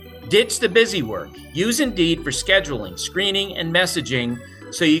fast. Ditch the busy work. Use Indeed for scheduling, screening, and messaging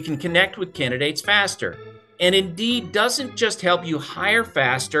so you can connect with candidates faster. And Indeed doesn't just help you hire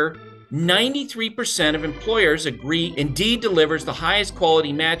faster. 93% of employers agree Indeed delivers the highest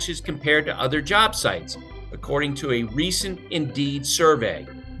quality matches compared to other job sites, according to a recent Indeed survey.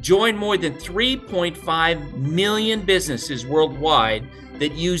 Join more than 3.5 million businesses worldwide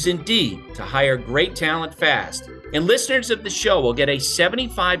that use Indeed to hire great talent fast. And listeners of the show will get a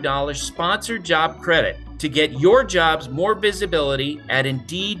 $75 sponsored job credit to get your jobs more visibility at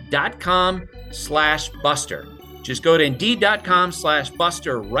Indeed.com/Buster. Just go to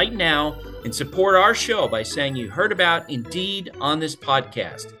Indeed.com/Buster right now and support our show by saying you heard about Indeed on this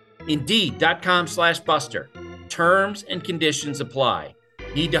podcast. Indeed.com/Buster. Terms and conditions apply.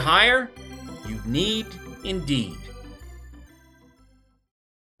 Need to hire? You need Indeed.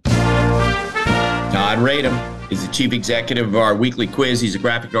 Todd Radom is the chief executive of our weekly quiz. He's a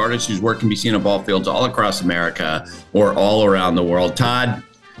graphic artist whose work can be seen on ball fields all across America or all around the world. Todd,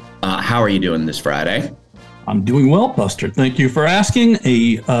 how are you doing this Friday? I'm doing well, Buster. Thank you for asking.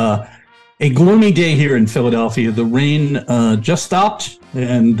 A gloomy day here in Philadelphia. The rain just stopped,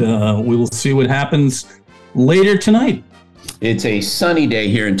 and we will see what happens later tonight. It's a sunny day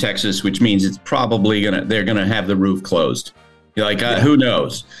here in Texas, which means it's probably they're gonna have the roof closed. Who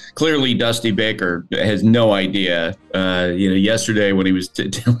knows? Clearly, Dusty Baker has no idea. Yesterday when he was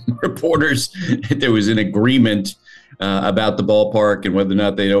telling reporters there was an agreement about the ballpark and whether or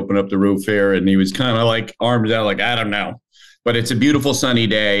not they'd open up the roof here, and he was kind of like arms out, like, I don't know. But it's a beautiful sunny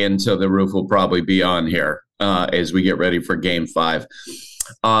day, and so the roof will probably be on here as we get ready for Game 5.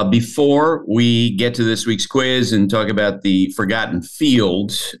 Before we get to this week's quiz and talk about the forgotten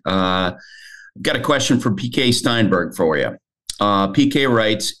field, I've got a question for PK Steinberg for you. PK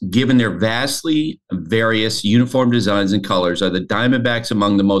writes, given their vastly various uniform designs and colors, are the Diamondbacks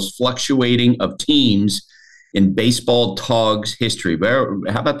among the most fluctuating of teams in baseball togs history? How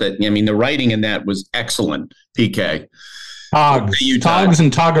about that? I mean, the writing in that was excellent, PK. Togs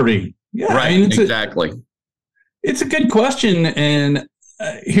and toggery. Yeah, right, exactly. It's a good question, and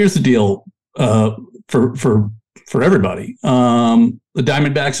here's the deal for everybody. The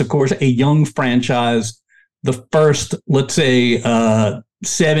Diamondbacks, of course, a young franchise. The first, let's say,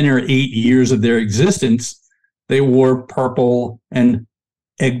 7 or 8 years of their existence, they wore purple and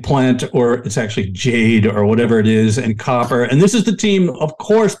eggplant, or it's actually jade or whatever it is, and copper. And this is the team, of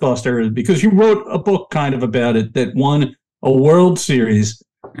course, Buster, because you wrote a book kind of about it, that won a World Series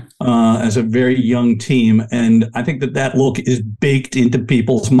as a very young team. And I think that look is baked into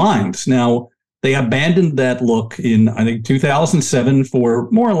people's minds. Now, they abandoned that look in, I think, 2007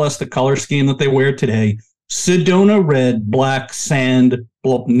 for more or less the color scheme that they wear today. Sedona red, black, sand.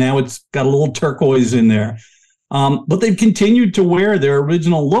 Well, now it's got a little turquoise in there. But they've continued to wear their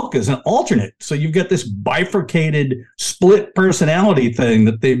original look as an alternate. So you've got this bifurcated, split personality thing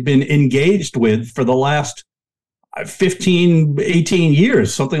that they've been engaged with for the last 15, 18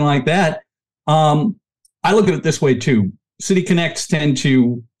 years, something like that. I look at it this way, too. City Connects tend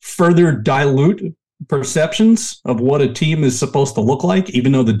to further dilute perceptions of what a team is supposed to look like,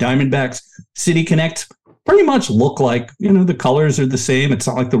 even though the Diamondbacks City Connect pretty much look like, the colors are the same. It's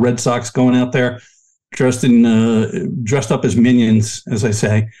not like the Red Sox going out there dressed up as minions, as I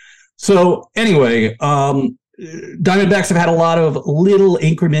say. So anyway, Diamondbacks have had a lot of little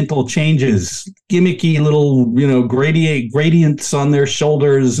incremental changes, gimmicky little, gradients on their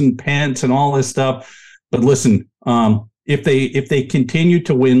shoulders and pants and all this stuff. But listen, if they continue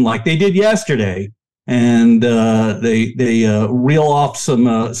to win like they did yesterday, and they reel off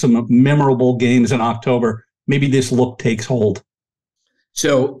some memorable games in October, maybe this look takes hold.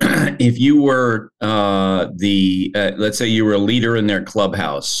 So if you were let's say you were a leader in their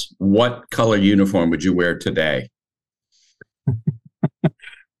clubhouse, what color uniform would you wear today?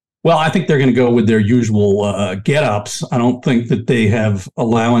 Well, I think they're going to go with their usual get-ups. I don't think that they have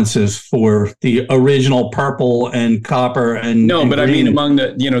allowances for the original purple and copper and no. But green. I mean, among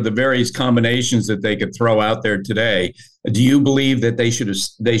the the various combinations that they could throw out there today, do you believe that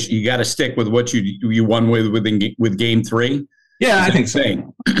you got to stick with what you won with Game 3? Yeah, I think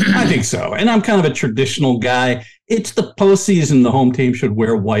so. I think so. And I'm kind of a traditional guy. It's the postseason. The home team should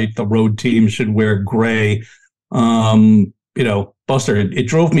wear white. The road team should wear gray. Buster, it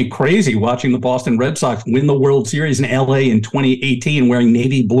drove me crazy watching the Boston Red Sox win the World Series in LA in 2018 wearing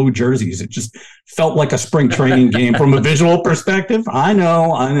navy blue jerseys. It just felt like a spring training game from a visual perspective. I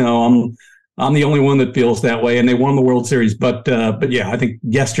know. I'm the only one that feels that way, and they won the World Series. But yeah, I think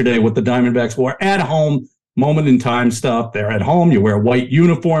yesterday what the Diamondbacks wore at home, moment in time stuff. They're at home. You wear white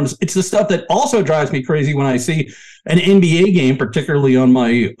uniforms. It's the stuff that also drives me crazy when I see an NBA game, particularly on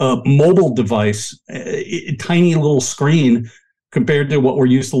my mobile device, a tiny little screen compared to what we're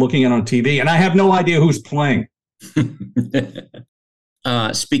used to looking at on TV. And I have no idea who's playing.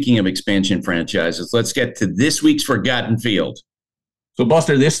 Speaking of expansion franchises, let's get to this week's Forgotten Field. So,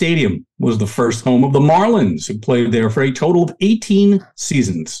 Buster, this stadium was the first home of the Marlins, who played there for a total of 18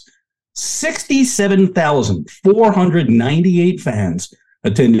 seasons. 67,498 fans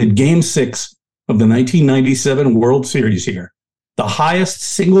attended Game 6 of the 1997 World Series here, the highest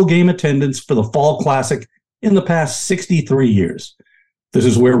single-game attendance for the Fall Classic in the past 63 years. This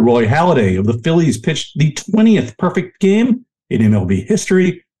is where Roy Halladay of the Phillies pitched the 20th perfect game in MLB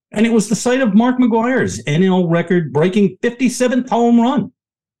history, and it was the site of Mark McGwire's NL record-breaking 57th home run.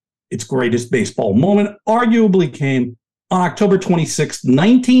 Its greatest baseball moment arguably came on October 26,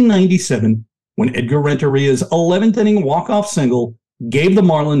 1997, when Edgar Renteria's 11th inning walk-off single gave the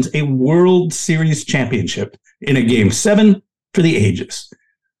Marlins a World Series championship in a Game 7 for the ages.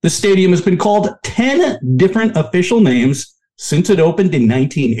 The stadium has been called 10 different official names since it opened in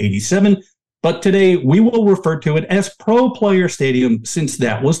 1987, but today we will refer to it as Pro Player Stadium since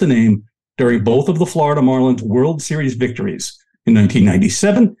that was the name during both of the Florida Marlins World Series victories in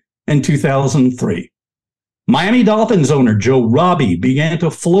 1997 and 2003. Miami Dolphins owner Joe Robbie began to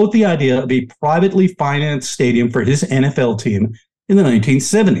float the idea of a privately financed stadium for his NFL team in the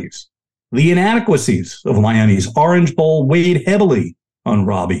 1970s. The inadequacies of Miami's Orange Bowl weighed heavily on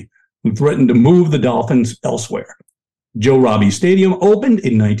Robbie, who threatened to move the Dolphins elsewhere. Joe Robbie Stadium opened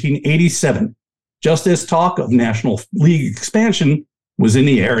in 1987, just as talk of National League expansion was in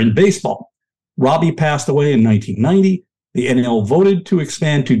the air in baseball. Robbie passed away in 1990. The NL voted to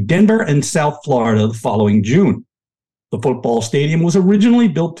expand to Denver and South Florida the following June. The football stadium was originally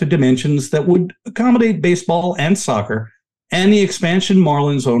built to dimensions that would accommodate baseball and soccer, and the expansion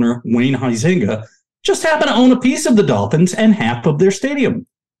Marlins owner, Wayne Huizenga, just happened to own a piece of the Dolphins and half of their stadium.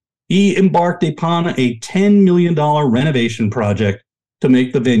 He embarked upon a $10 million renovation project to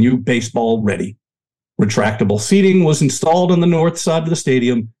make the venue baseball ready. Retractable seating was installed on the north side of the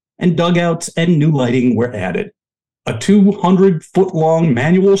stadium, and dugouts and new lighting were added. A 200-foot-long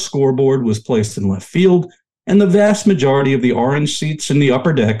manual scoreboard was placed in left field, and the vast majority of the orange seats in the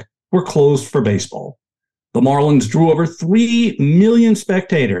upper deck were closed for baseball. The Marlins drew over 3 million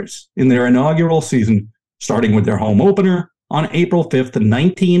spectators in their inaugural season, starting with their home opener on April 5th,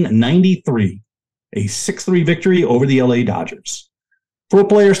 1993, a 6-3 victory over the LA Dodgers. Pro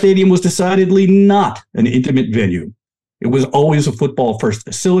Player Stadium was decidedly not an intimate venue. It was always a football-first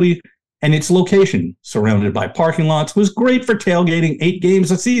facility, and its location, surrounded by parking lots, was great for tailgating 8 games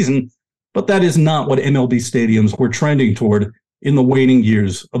a season, but that is not what MLB stadiums were trending toward in the waning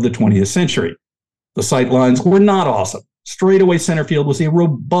years of the 20th century. The sightlines were not awesome. Straightaway center field was a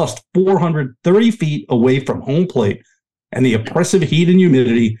robust 430 feet away from home plate, and the oppressive heat and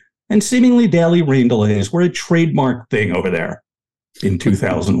humidity and seemingly daily rain delays were a trademark thing over there. In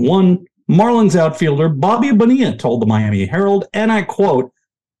 2001, Marlins outfielder Bobby Bonilla told the Miami Herald, and I quote,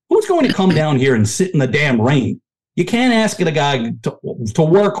 "Who's going to come down here and sit in the damn rain? You can't ask a guy to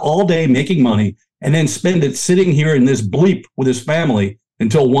work all day making money and then spend it sitting here in this bleep with his family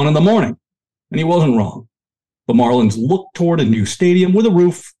until 1 a.m. And he wasn't wrong. The Marlins looked toward a new stadium with a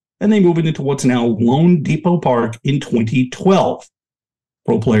roof, and they moved into what's now Lone Depot Park in 2012.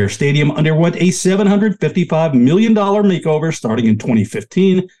 Pro Player Stadium underwent a $755 million makeover starting in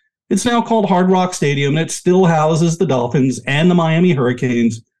 2015. It's now called Hard Rock Stadium, and it still houses the Dolphins and the Miami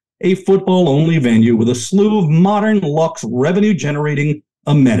Hurricanes, a football-only venue with a slew of modern luxe revenue-generating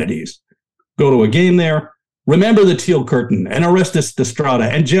amenities. Go to a game there, remember the Teal Curtain and Orestes Destrada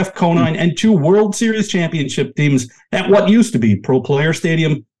and Jeff Conine and 2 World Series championship teams at what used to be Pro Player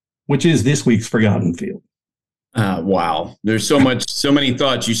Stadium, which is this week's Forgotten Field. Wow. There's so many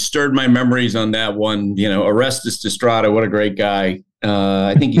thoughts. You stirred my memories on that one. Orestes Destrada, what a great guy.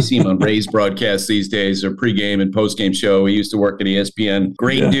 I think you see him on Ray's broadcast these days, or pregame and postgame show. He used to work at ESPN.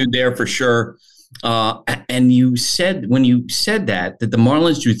 Great dude there for sure. And you said, when you said that the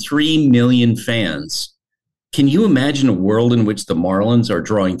Marlins drew 3 million fans, can you imagine a world in which the Marlins are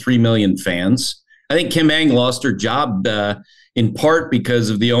drawing 3 million fans? I think Kim Ang lost her job in part because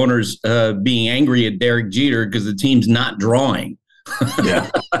of the owners being angry at Derek Jeter because the team's not drawing. Yeah.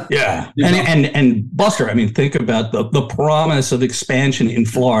 And Buster, I mean, think about the promise of expansion in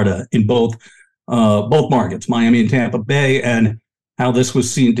Florida in both markets, Miami and Tampa Bay, and how this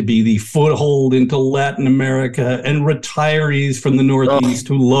was seen to be the foothold into Latin America and retirees from the Northeast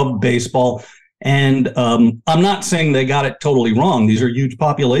who love baseball. And I'm not saying they got it totally wrong. These are huge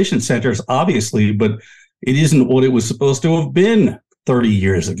population centers, obviously, but it isn't what it was supposed to have been 30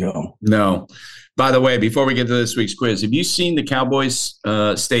 years ago. No. By the way, before we get to this week's quiz, have you seen the Cowboys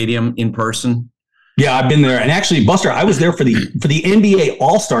stadium in person? Yeah, I've been there. And actually, Buster, I was there for the NBA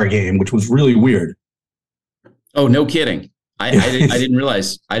All-Star game, which was really weird. Oh, no kidding. I didn't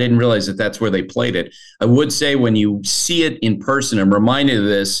realize that that's where they played it. I would say when you see it in person, I'm reminded of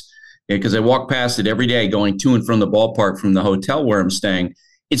this because I walk past it every day going to and from the ballpark from the hotel where I'm staying.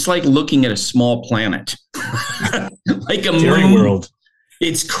 It's like looking at a small planet, like a moon world.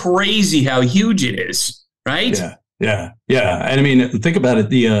 It's crazy how huge it is, right? Yeah. And I mean, think about it.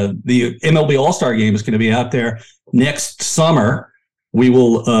 The MLB All-Star Game is going to be out there next summer. We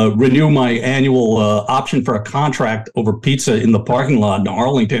will renew my annual option for a contract over pizza in the parking lot in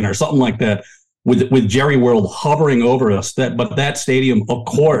Arlington or something like that, with Jerry World hovering over us. But that stadium, of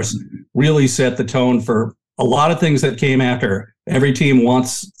course, really set the tone for a lot of things that came after. Every team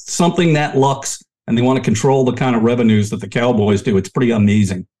wants something that looks, and they want to control the kind of revenues that the Cowboys do. It's pretty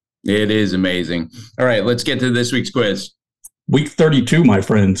amazing. It is amazing. All right, let's get to this week's quiz. Week 32, my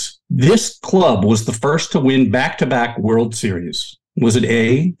friends. This club was the first to win back-to-back World Series. Was it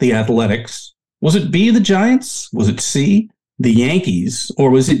A, the Athletics? Was it B, the Giants? Was it C, the Yankees? Or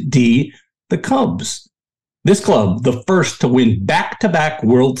was it D, the Cubs? This club, the first to win back-to-back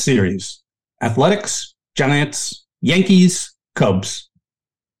World Series. Athletics, Giants, Yankees, Cubs.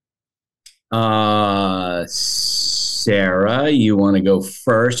 Sarah, you want to go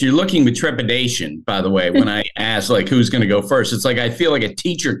first? You're looking with trepidation, by the way, when I ask like who's going to go first. It's like I feel like a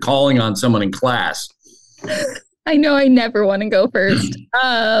teacher calling on someone in class. I know I never want to go first.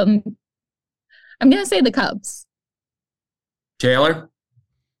 I'm going to say the Cubs. Taylor?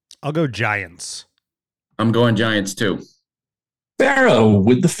 I'll go Giants. I'm going Giants too. Barrow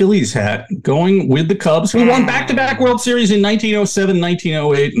with the Phillies hat, going with the Cubs, who won back-to-back World Series in 1907,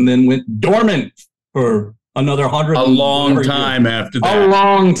 1908, and then went dormant for another 100. A long time after that. A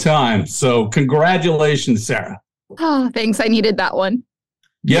long time. So congratulations, Sarah. Oh, thanks. I needed that one.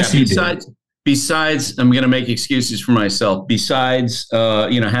 Yes, you did. Besides, I'm going to make excuses for myself. Besides,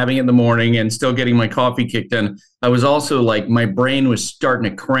 having it in the morning and still getting my coffee kicked in, I was also like, my brain was starting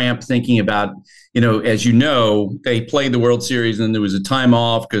to cramp thinking about, as you know, they played the World Series and there was a time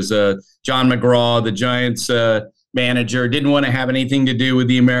off because John McGraw, the Giants manager, didn't want to have anything to do with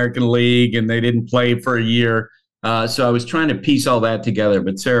the American League and they didn't play for a year. So I was trying to piece all that together.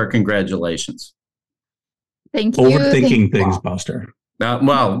 But Sarah, congratulations. Thank you. Overthinking things, Buster.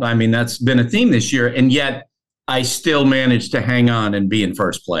 Well, I mean, that's been a theme this year, and yet I still managed to hang on and be in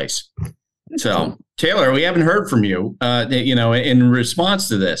first place. So, Taylor, we haven't heard from you, in response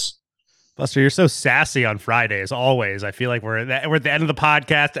to this. Buster, you're so sassy on Fridays, always. I feel like we're at the end of the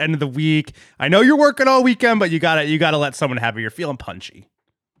podcast, end of the week. I know you're working all weekend, but you gotta let someone have it. You're feeling punchy.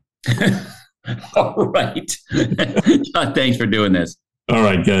 All right. John, thanks for doing this. All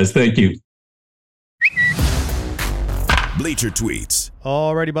right, guys. Thank you. Bleacher Tweets.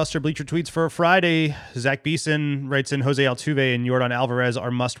 Alrighty, Buster. Bleacher Tweets for Friday. Zach Beeson writes in, Jose Altuve and Yordan Alvarez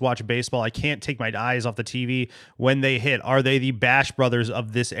are must-watch baseball. I can't take my eyes off the TV when they hit. Are they the Bash Brothers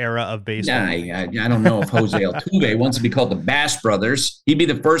of this era of baseball? I don't know if Jose Altuve wants to be called the Bash Brothers. He'd be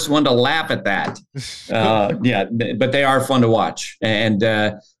the first one to laugh at that. But they are fun to watch. And,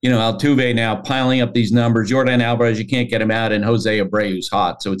 Altuve now piling up these numbers. Yordan Alvarez, you can't get him out, and Jose Abreu's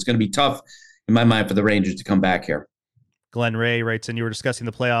hot. So it's going to be tough, in my mind, for the Rangers to come back here. Glenn Ray writes in, you were discussing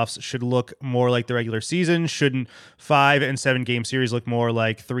the playoffs should look more like the regular season. Shouldn't 5 and 7 game series look more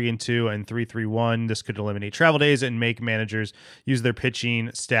like 3-2 and 3-3-1? This could eliminate travel days and make managers use their pitching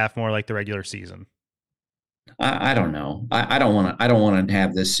staff more like the regular season. I don't know. I don't want to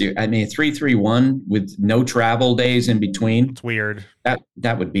have this series. I mean, 3-3-1 with no travel days in between. It's weird.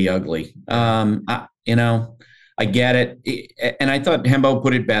 That would be ugly. I get it. And I thought Hembo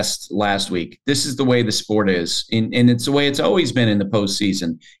put it best last week. This is the way the sport is. And it's the way it's always been in the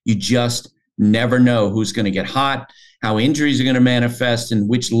postseason. You just never know who's going to get hot how injuries are going to manifest, and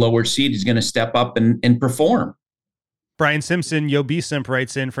which lower seed is going to step up and perform. Brian Simpson, Yo B Simp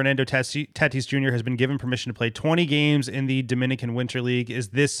writes in, Fernando Tatis Jr. has been given permission to play 20 games in the Dominican Winter League. Is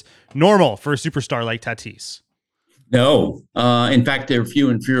this normal for a superstar like Tatis? No. In fact, there are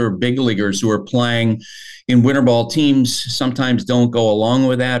fewer and fewer big leaguers who are playing in winter ball. Teams sometimes don't go along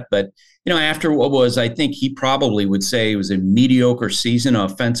with that. But, after what was, I think he probably would say it was a mediocre season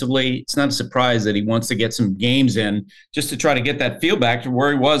offensively, it's not a surprise that he wants to get some games in just to try to get that feel back to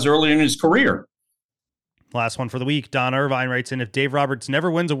where he was earlier in his career. Last one for the week. Don Irvine writes in, if Dave Roberts never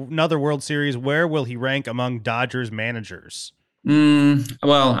wins another World Series, where will he rank among Dodgers managers?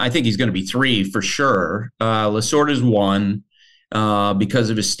 Well, I think he's going to be 3 for sure. Lasorda's 1 because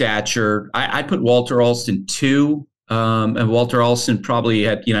of his stature. I put Walter Alston 2. And Walter Alston probably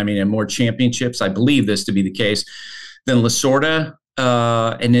had, had more championships. I believe this to be the case than Lasorda.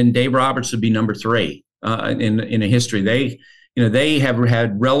 And then Dave Roberts would be number 3 in a history. They have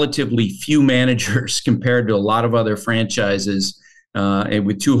had relatively few managers compared to a lot of other franchises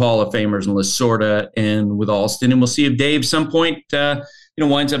with 2 Hall of Famers in Lasorda and with Alston. And we'll see if Dave some point,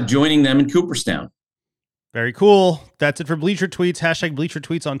 winds up joining them in Cooperstown. Very cool. That's it for Bleacher Tweets. # Bleacher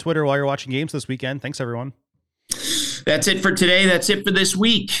Tweets on Twitter while you're watching games this weekend. Thanks, everyone. That's it for today. That's it for this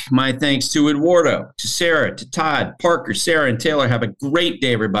week. My thanks to Eduardo, to Sarah, to Todd, Parker, Sarah, and Taylor. Have a great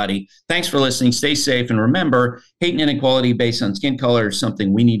day, everybody. Thanks for listening. Stay safe. And remember, hate and inequality based on skin color is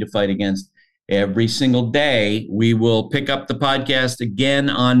something we need to fight against every single day. We will pick up the podcast again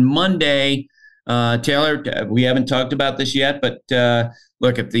on Monday. Taylor, we haven't talked about this yet, but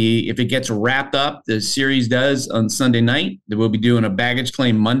look, if it gets wrapped up, the series does on Sunday night, we'll be doing a baggage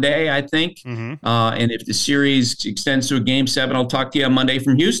claim Monday, I think. Mm-hmm. And if the series extends to a Game 7, I'll talk to you on Monday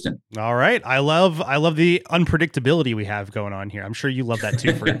from Houston. All right. I love the unpredictability we have going on here. I'm sure you love that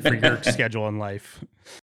too for your schedule in life.